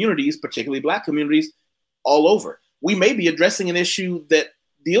low-income communities, particularly Black communities, all over. We may be addressing an issue that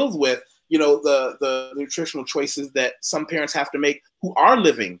deals with, the nutritional choices that some parents have to make who are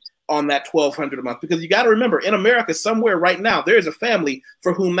living on that $1,200 a month. Because you got to remember, in America, somewhere right now, there is a family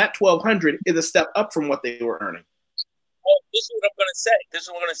for whom that $1,200 is a step up from what they were earning. Well, this is what I'm going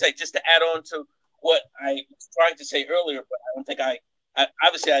to say. Just to add on to what I was trying to say earlier, but I don't think I don't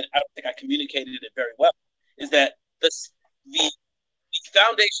think I communicated it very well, is that the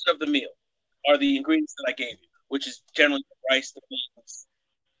foundation of the meal are the ingredients that I gave you, which is generally the rice, the beans,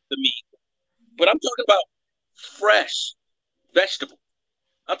 the meat. But I'm talking about fresh vegetables.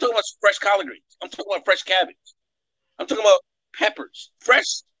 I'm talking about fresh collard greens. I'm talking about fresh cabbage. I'm talking about peppers,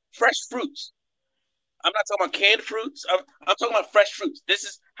 fresh fruits. I'm not talking about canned fruits. I'm talking about fresh fruits. This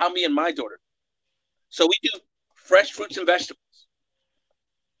is how me and my daughter. So we do fresh fruits and vegetables,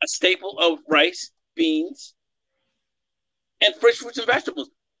 a staple of rice, beans, and fresh fruits and vegetables.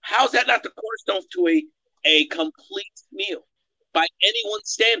 How's that not the cornerstone to a complete meal by anyone's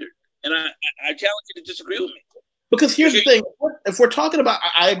standard? And I challenge you to disagree with me. Because here's the thing: if we're talking about,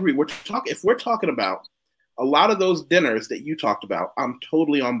 I agree. If we're talking about a lot of those dinners that you talked about, I'm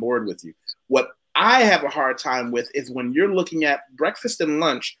totally on board with you. What I have a hard time with is when you're looking at breakfast and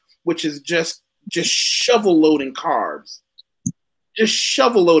lunch, which is just shovel loading carbs. Just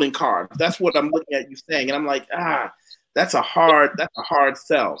shovel loading carbs. That's what I'm looking at you saying. And I'm like, that's a hard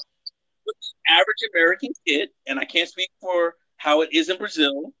sell. Average American kid, and I can't speak for how it is in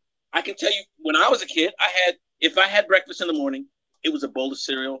Brazil. I can tell you when I was a kid, if I had breakfast in the morning, it was a bowl of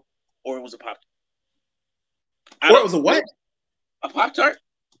cereal or it was a Pop-Tart. Or it was a what? A Pop-Tart.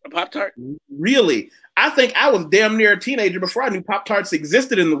 A Pop-Tart? Really? I think I was damn near a teenager before I knew Pop-Tarts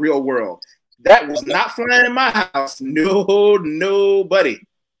existed in the real world. That was not flying in my house. No, nobody.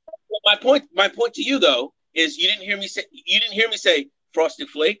 Well, my point to you though is you didn't hear me say Frosted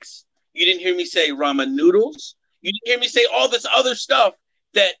Flakes. You didn't hear me say ramen noodles. You didn't hear me say all this other stuff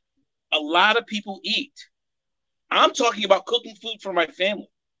that a lot of people eat. I'm talking about cooking food for my family.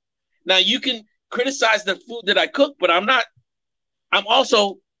 Now you can criticize the food that I cook, but I'm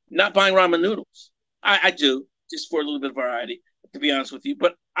also not buying ramen noodles. I do, just for a little bit of variety, to be honest with you.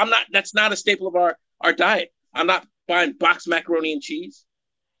 But that's not a staple of our diet. I'm not buying boxed macaroni and cheese.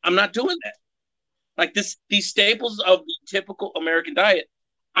 I'm not doing that. Like these staples of the typical American diet,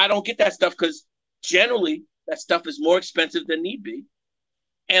 I don't get that stuff because generally that stuff is more expensive than need be.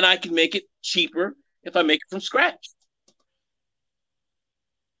 And I can make it cheaper if I make it from scratch.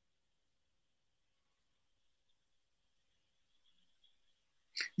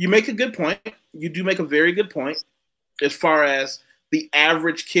 You make a good point. You do make a very good point as far as the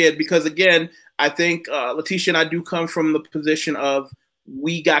average kid, because again, I think Letitia and I do come from the position of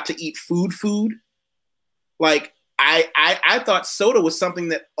we got to eat food. Like I thought soda was something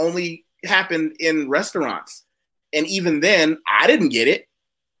that only happened in restaurants. And even then, I didn't get it.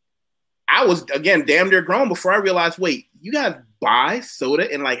 I was, again, damn near grown before I realized, wait, you guys buy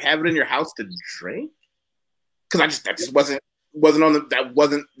soda and like have it in your house to drink? Because that just wasn't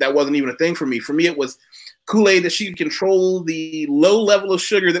even a thing for me. For me, it was Kool-Aid that she could control the low level of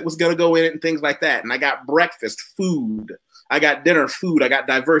sugar that was going to go in it and things like that. And I got breakfast food. I got dinner, food. I got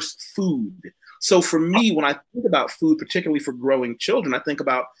diverse food. So for me, when I think about food, particularly for growing children, I think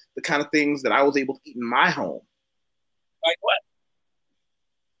about the kind of things that I was able to eat in my home. Like what?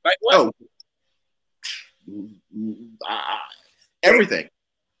 Like what? Everything.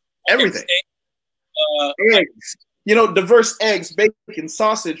 Everything. Eggs. Diverse eggs, bacon,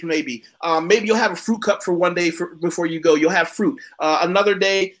 sausage, maybe. Maybe you'll have a fruit cup for one day before you go. You'll have fruit. Another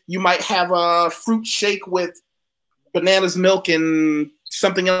day, you might have a fruit shake with bananas, milk, and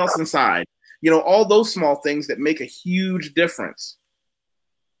something else inside. All those small things that make a huge difference.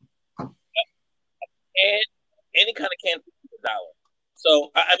 And any kind of canned food is $1.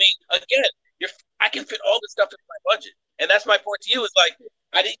 So, I mean, again, I can fit all this stuff into my budget. And that's my point to you is like,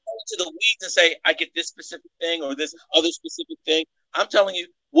 I didn't go into the weeds and say, I get this specific thing or this other specific thing. I'm telling you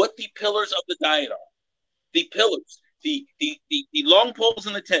what the pillars of the diet are. The pillars, the long poles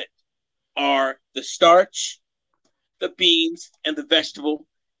in the tent are the starch, the beans, and the vegetable.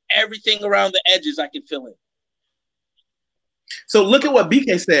 Everything around the edges I can fill in. So look at what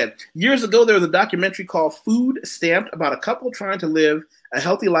BK said. Years ago, there was a documentary called Food Stamped about a couple trying to live a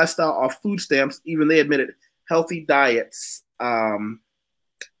healthy lifestyle off food stamps. Even they admitted healthy diets are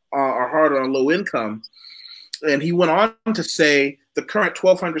hard on low income. And he went on to say the current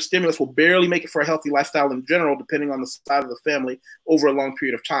 $1,200 stimulus will barely make it for a healthy lifestyle in general, depending on the size of the family over a long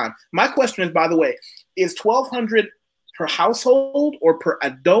period of time. My question is, by the way, is $1,200 per household or per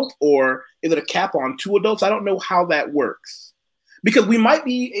adult, or is it a cap on 2 adults? I don't know how that works. Because we might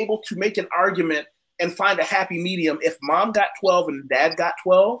be able to make an argument and find a happy medium. If mom got 12 and dad got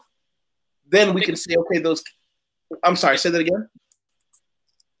 12, then we can say, okay, those. I'm sorry, say that again.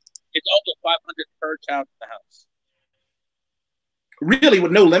 It's also $500 per child in the house. Really,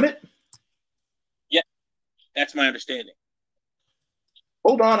 with no limit? Yeah, that's my understanding.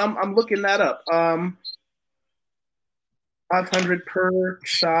 Hold on, I'm looking that up. 500 per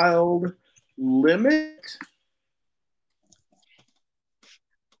child limit.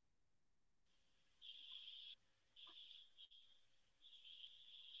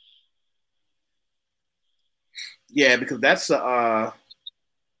 Yeah, because that's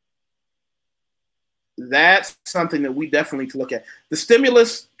something that we definitely need to look at. The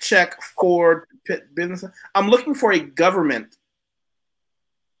stimulus check for business. I'm looking for a government.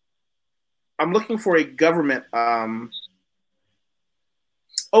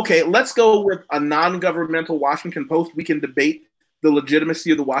 Okay, let's go with a non-governmental Washington Post. We can debate the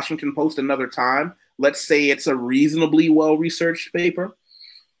legitimacy of the Washington Post another time. Let's say it's a reasonably well-researched paper.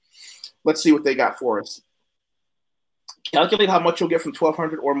 Let's see what they got for us. Calculate how much you'll get from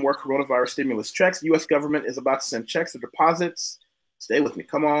 1,200 or more coronavirus stimulus checks. U.S. government is about to send checks or deposits. Stay with me.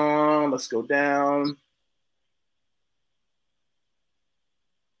 Come on. Let's go down.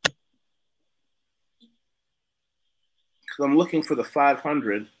 Because I'm looking for the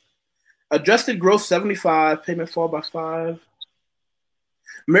 500. Adjusted gross 75. Payment fall by 5.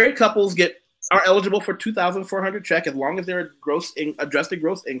 Married couples are eligible for $2,400 check as long as their adjusted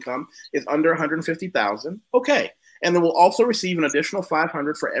gross income is under $150,000. Okay. And they will also receive an additional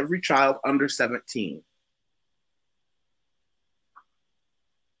 $500 for every child under 17.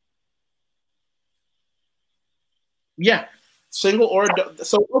 Yeah, single or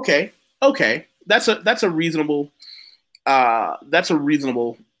so. Okay, that's a reasonable thing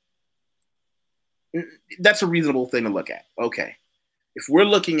to look at. Okay, if we're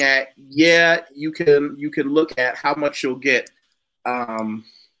looking at, yeah, you can look at how much you'll get.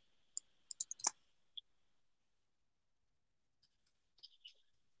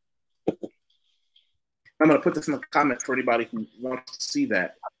 I'm going to put this in the comments for anybody who wants to see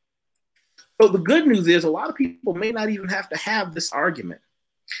that. So the good news is a lot of people may not even have to have this argument.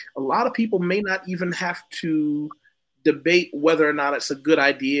 A lot of people may not even have to debate whether or not it's a good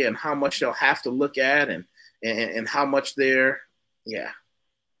idea and how much they'll have to look at and how much they're, yeah.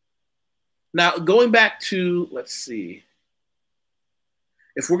 Now, going back to, let's see.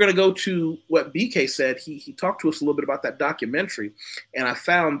 If we're going to go to what BK said, he talked to us a little bit about that documentary, and I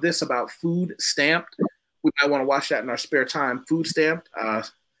found this about Food Stamped. We might want to watch that in our spare time. Food Stamped.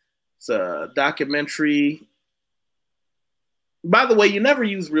 It's a documentary. By the way, you never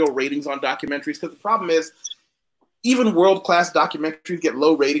use real ratings on documentaries because the problem is even world-class documentaries get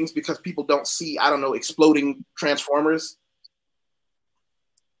low ratings because people don't see, I don't know, exploding transformers.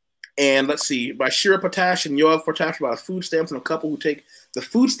 And let's see, by Shira Potash and Yoav Potash about food stamps and a couple who take the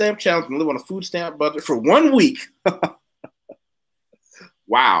food stamp challenge and live on a food stamp budget for 1 week.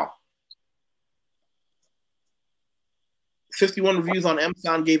 Wow. 51 reviews on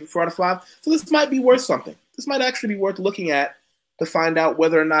Amazon gave it 4 out of 5. So this might be worth something. This might actually be worth looking at to find out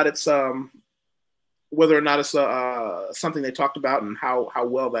whether or not it's whether or not it's something they talked about and how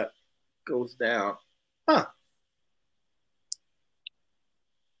well that goes down. Huh.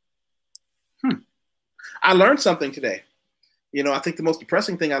 I learned something today. You know, I think the most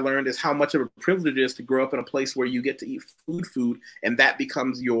depressing thing I learned is how much of a privilege it is to grow up in a place where you get to eat food, and that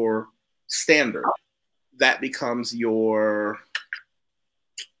becomes your standard. That becomes your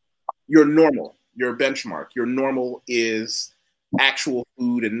normal, your benchmark. Your normal is actual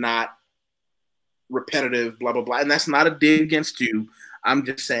food and not repetitive, blah, blah, blah. And that's not a dig against you. I'm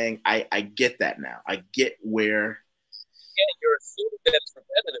just saying I get that now. I get where. Yeah, you're assuming that it's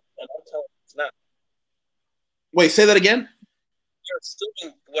repetitive, and I'm telling you it's not. Wait, say that again? You're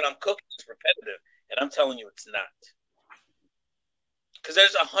assuming what I'm cooking is repetitive, and I'm telling you it's not. Because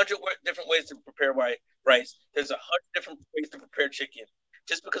there's 100 different ways to prepare rice. There's 100 different ways to prepare chicken.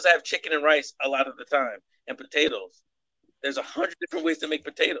 Just because I have chicken and rice a lot of the time, and potatoes, there's 100 different ways to make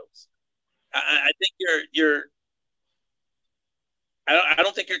potatoes. I think you're. I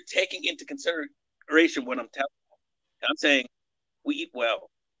don't think you're taking into consideration what I'm telling you. I'm saying we eat well.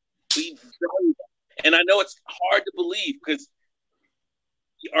 We eat very well. And I know it's hard to believe because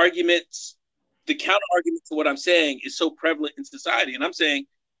the counter argument to what I'm saying is so prevalent in society. And I'm saying,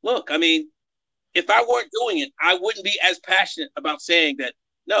 look, I mean, if I weren't doing it, I wouldn't be as passionate about saying that,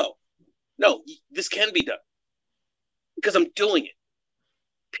 no, this can be done because I'm doing it,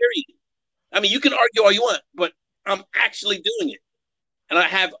 period. I mean, you can argue all you want, but I'm actually doing it. And I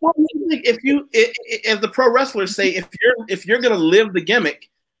have. Well, if the pro wrestlers say, if you're going to live the gimmick,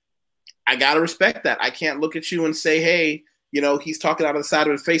 I got to respect that. I can't look at you and say, hey, you know, he's talking out of the side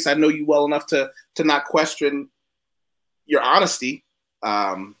of his face. I know you well enough to not question your honesty.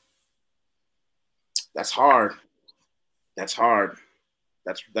 That's hard. That's hard.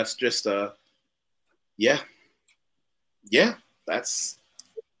 That's just yeah. That's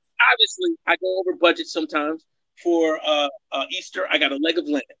obviously I go over budget sometimes. For Easter, I got a leg of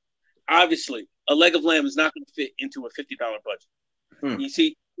lamb. Obviously, a leg of lamb is not going to fit into a $50 budget. You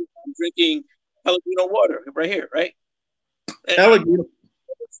see, I'm drinking Pellegrino water right here, right? Pellegrino.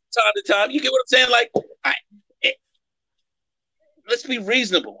 Time to time, you get what I'm saying? Like, let's be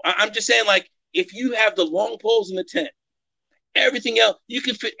reasonable. I'm just saying, like, if you have the long poles in the tent, everything else, you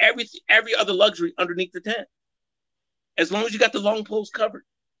can fit every other luxury underneath the tent, as long as you got the long poles covered.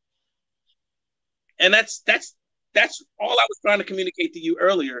 And that's all I was trying to communicate to you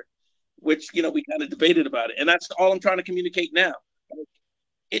earlier, which, you know, we kind of debated about it. And that's all I'm trying to communicate now.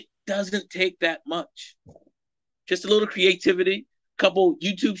 It doesn't take that much. Just a little creativity, a couple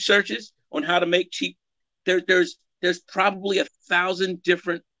YouTube searches on how to make cheap. There's probably 1,000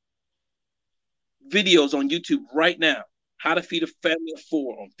 different videos on YouTube right now. How to feed a family of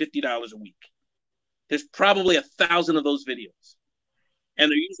 4 on $50 a week. There's probably 1,000 of those videos. And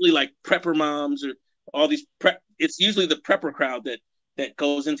they're usually like prepper moms or all these it's usually the prepper crowd that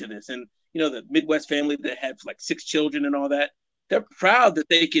goes into this. And, you know, the Midwest family that have like 6 children and all that, they're proud that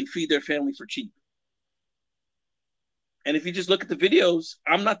they can feed their family for cheap. And if you just look at the videos,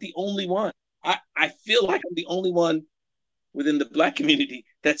 I'm not the only one. I feel like I'm the only one within the Black community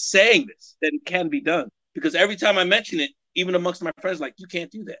that's saying this, that it can be done. Because every time I mention it, even amongst my friends, like, you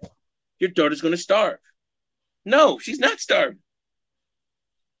can't do that. Your daughter's going to starve. No, she's not starving.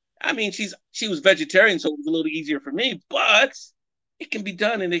 I mean, she was vegetarian, so it was a little easier for me, but it can be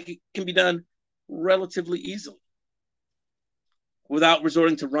done, and it can be done relatively easily without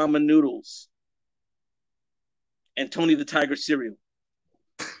resorting to ramen noodles and Tony the Tiger cereal.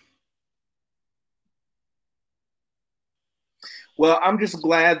 Well, I'm just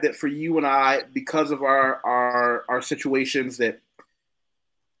glad that for you and I, because of our situations, that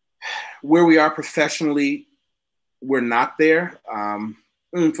where we are professionally, we're not there.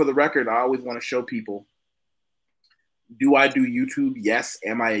 For the record, I always want to show people, do I do YouTube? Yes.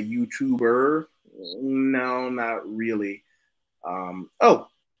 Am I a YouTuber? No, not really. Oh,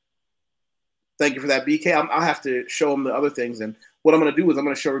 thank you for that, BK. I'll have to show them the other things. And what I'm going to do is I'm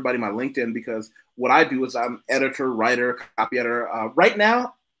going to show everybody my LinkedIn, because what I do is I'm editor, writer, copy editor. Right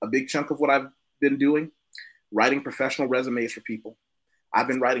now, a big chunk of what I've been doing, writing professional resumes for people. I've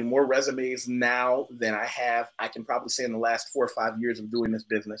been writing more resumes now than I have, I can probably say, in the last 4 or 5 years of doing this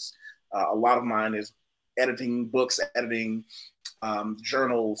business. A lot of mine is editing books, editing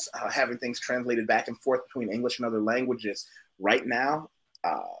journals, having things translated back and forth between English and other languages. Right now,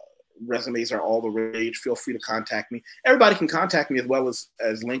 resumes are all the rage. Feel free to contact me. Everybody can contact me, as well as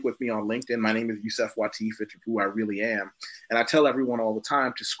link with me on LinkedIn. My name is YusefWateef. It's who I really am. And I tell everyone all the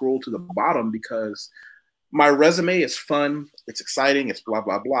time to scroll to the bottom, because my resume is fun, it's exciting, it's blah,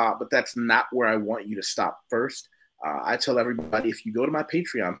 blah, blah, but that's not where I want you to stop first. I tell everybody, if you go to my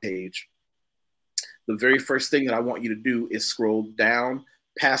Patreon page, the very first thing that I want you to do is scroll down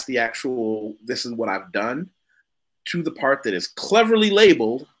past the actual, this is what I've done, to the part that is cleverly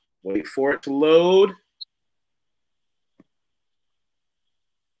labeled. Wait for it to load.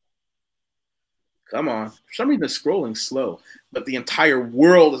 Come on. For some reason, it's scrolling slow, but the entire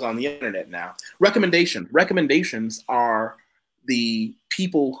world is on the internet now. Recommendations. Recommendations are the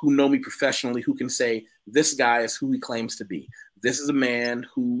people who know me professionally who can say, this guy is who he claims to be. This is a man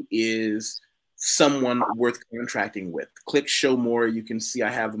who is someone worth contracting with. Click show more. You can see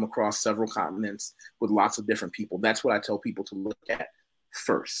I have them across several continents with lots of different people. That's what I tell people to look at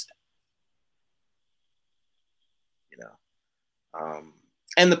first. You know,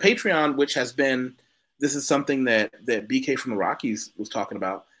 and the Patreon, which has been, this is something that BK from the Rockies was talking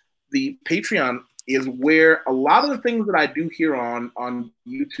about. The Patreon is where a lot of the things that I do here on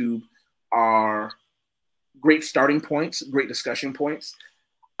YouTube are great starting points, great discussion points.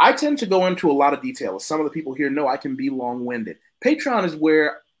 I tend to go into a lot of detail. Some of the people here know I can be long-winded. Patreon is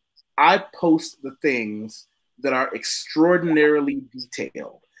where I post the things that are extraordinarily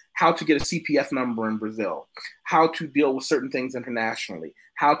detailed. How to get a CPF number in Brazil, how to deal with certain things internationally,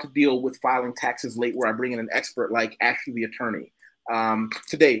 how to deal with filing taxes late, where I bring in an expert like Ashley the attorney.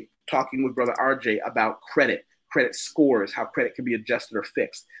 Today, talking with Brother RJ about credit scores, how credit can be adjusted or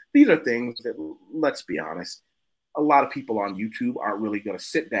fixed. These are things that, let's be honest, a lot of people on YouTube aren't really going to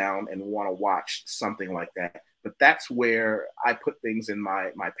sit down and want to watch something like that. But that's where I put things in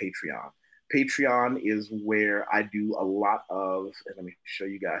my Patreon. Patreon is where I do a lot of, and let me show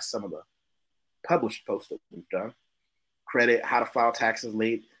you guys some of the published posts that we've done. Credit, how to file taxes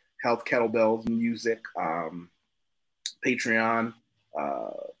late, health, kettlebells, music, Patreon,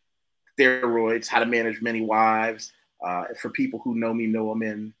 steroids, how to manage many wives. For people who know me, know I'm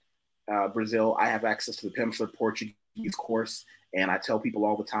in Brazil, I have access to the Pimsleur Portuguese course, and I tell people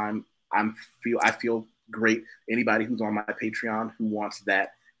all the time, I feel great. Anybody who's on my Patreon who wants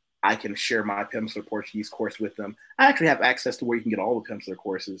that, I can share my Pimsleur Portuguese course with them. I actually have access to where you can get all the Pimsleur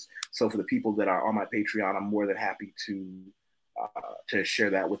courses. So for the people that are on my Patreon, I'm more than happy to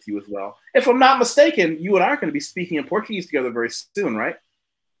share that with you as well. If I'm not mistaken, you and I are going to be speaking in Portuguese together very soon, right?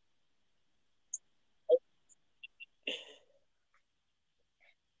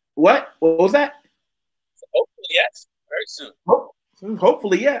 What was that? Hopefully, yes, very soon.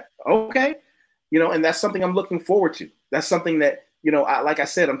 Hopefully, yeah. Okay. You know, and that's something I'm looking forward to. That's something that, you know, like I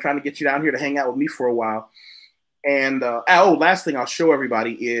said, I'm trying to get you down here to hang out with me for a while. And last thing I'll show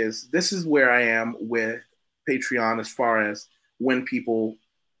everybody is this is where I am with Patreon as far as when people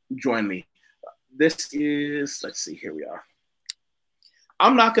join me. This is, let's see, here we are.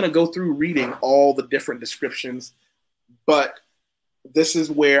 I'm not going to go through reading all the different descriptions, but this is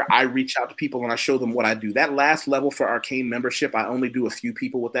where I reach out to people and I show them what I do. That last level for Arcane membership, I only do a few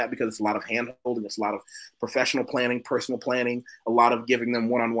people with that because it's a lot of hand-holding, it's a lot of professional planning, personal planning, a lot of giving them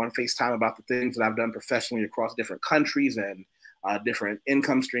one-on-one FaceTime about the things that I've done professionally across different countries and different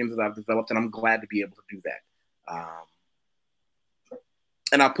income streams that I've developed, and I'm glad to be able to do that.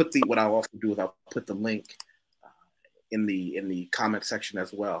 And I'll put what I'll also do is I'll put the link in the comment section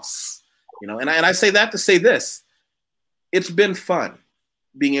as well. You know, and I say that to say this. It's been fun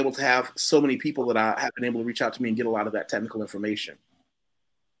being able to have so many people that I have been able to reach out to me and get a lot of that technical information.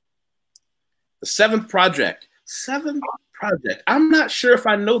 The Seventh Project. I'm not sure if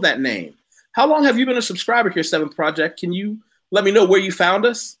I know that name. How long have you been a subscriber here, Seventh Project? Can you let me know where you found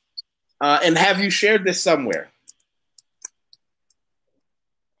us? And have you shared this somewhere?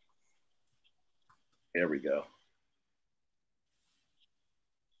 There we go.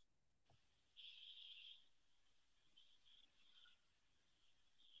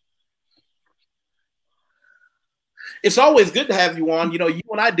 It's always good to have you on. You know, you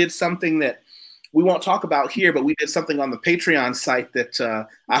and I did something that we won't talk about here, but we did something on the Patreon site that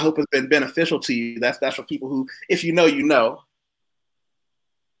I hope has been beneficial to you. That's for people who, if you know, you know.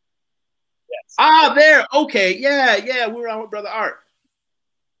 Yes. Ah, there. Okay. Yeah. We're on with Brother Art.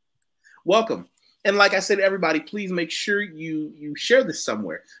 Welcome. And like I said, everybody, please make sure you share this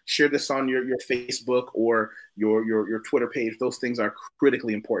somewhere. Share this on your Facebook or your Twitter page. Those things are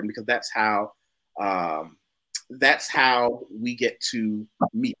critically important because that's how we get to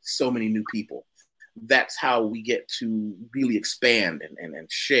meet so many new people. That's how we get to really expand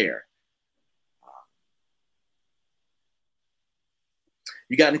and share.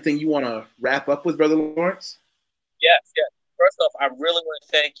 You got anything you want to wrap up with, Brother Lawrence? Yes. First off, I really want to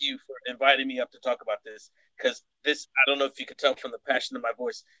thank you for inviting me up to talk about this, because this, I don't know if you can tell from the passion of my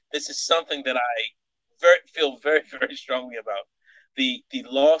voice, this is something that I feel very, very strongly about. The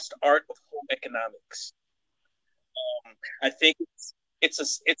lost art of home economics. I think it's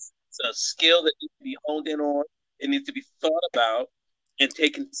It's a skill that needs to be honed in on. It needs to be thought about and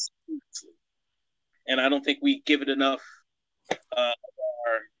taken seriously. And I don't think we give it enough our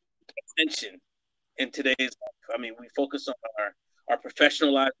attention in today's life. I mean, we focus on our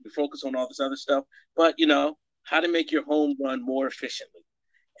professional life, we focus on all this other stuff, but how to make your home run more efficiently.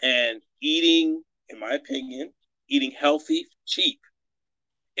 And eating, in my opinion, eating healthy, cheap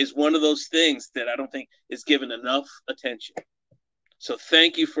is one of those things that I don't think is given enough attention. So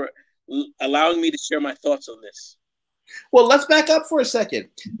thank you for allowing me to share my thoughts on this. Well, let's back up for a second.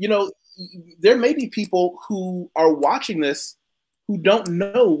 There may be people who are watching this who don't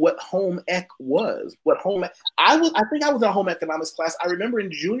know what home ec was. I think I was in a home economics class. I remember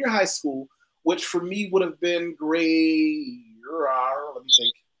in junior high school, which for me would have been grade, let me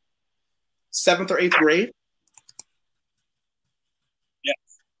think, 7th or 8th grade. Yes.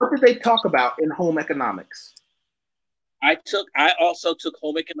 What did they talk about in home economics? I also took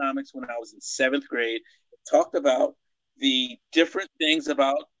home economics when I was in 7th grade. It talked about the different things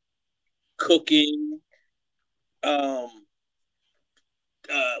about cooking.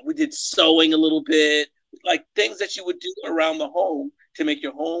 We did sewing a little bit, like things that you would do around the home to make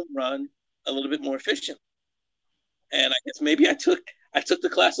your home run a little bit more efficient. And I guess maybe I took the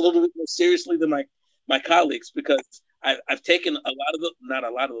class a little bit more seriously than my colleagues, because I've taken not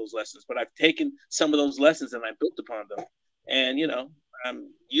a lot of those lessons, but I've taken some of those lessons and I built upon them, and I'm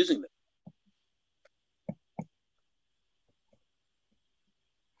using them.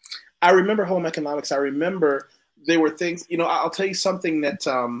 I remember home economics. I remember there were things, I'll tell you something that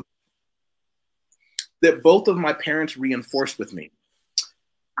that both of my parents reinforced with me.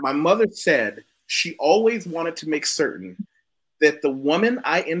 My mother said she always wanted to make certain that the woman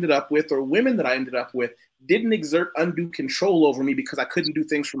I ended up with, or women that I ended up with, didn't exert undue control over me because I couldn't do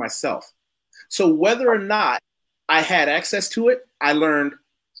things for myself. So whether or not I had access to it, I learned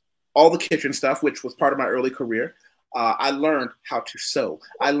all the kitchen stuff, which was part of my early career. I learned how to sew.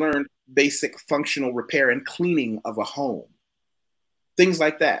 I learned basic functional repair and cleaning of a home. Things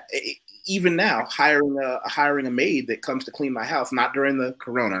like that. Even now, hiring a maid that comes to clean my house, not during the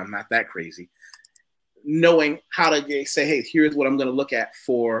corona, I'm not that crazy. Knowing how to say, hey, here's what I'm going to look at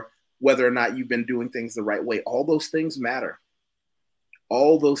for whether or not you've been doing things the right way. All those things matter.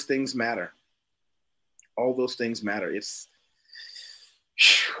 All those things matter. All those things matter.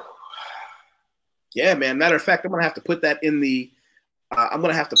 Yeah, man. Matter of fact, I'm gonna have to put that in the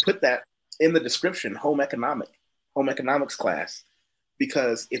description. Home economics class,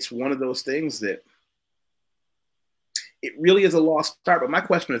 because it's one of those things that it really is a lost art. But my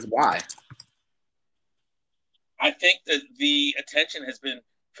question is why? I think that the attention has been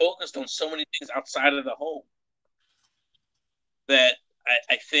focused on so many things outside of the home that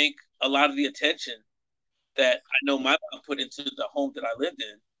I think a lot of the attention that I know my mom put into the home that I lived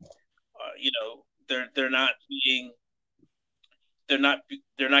in, they're not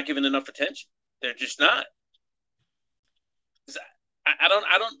given enough attention. They're just not. I don't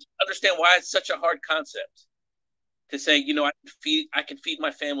understand why it's such a hard concept to say, I can feed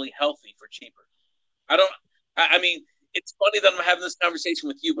my family healthy for cheaper. I mean, it's funny that I'm having this conversation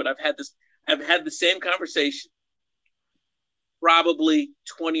with you, but I've had the same conversation probably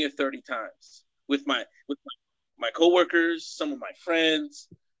 20 or 30 times with my coworkers, some of my friends.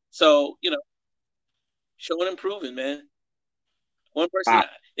 So, showing and improving, man. One person,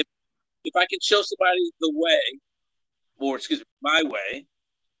 if I can show somebody the way, or excuse me, my way,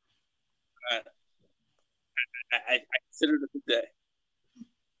 I consider it a good day.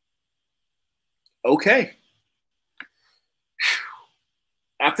 Okay.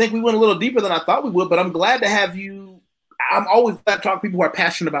 I think we went a little deeper than I thought we would, but I'm glad to have you. I'm always glad to talk to people who are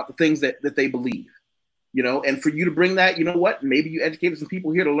passionate about the things that they believe, and for you to bring that, maybe you educated some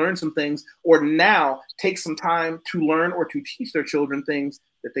people here to learn some things, or now take some time to learn or to teach their children things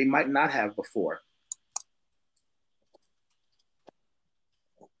that they might not have before.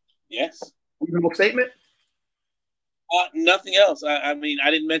 Yes. Reasonable statement? Nothing else. I mean, I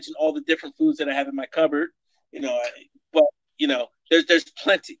didn't mention all the different foods that I have in my cupboard, but there's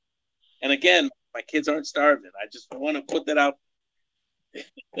plenty. And again, my kids aren't starving. I just want to put that out.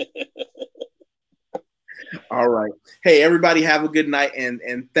 All right. Hey, everybody, have a good night,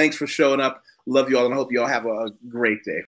 and thanks for showing up. Love you all, and I hope you all have a great day.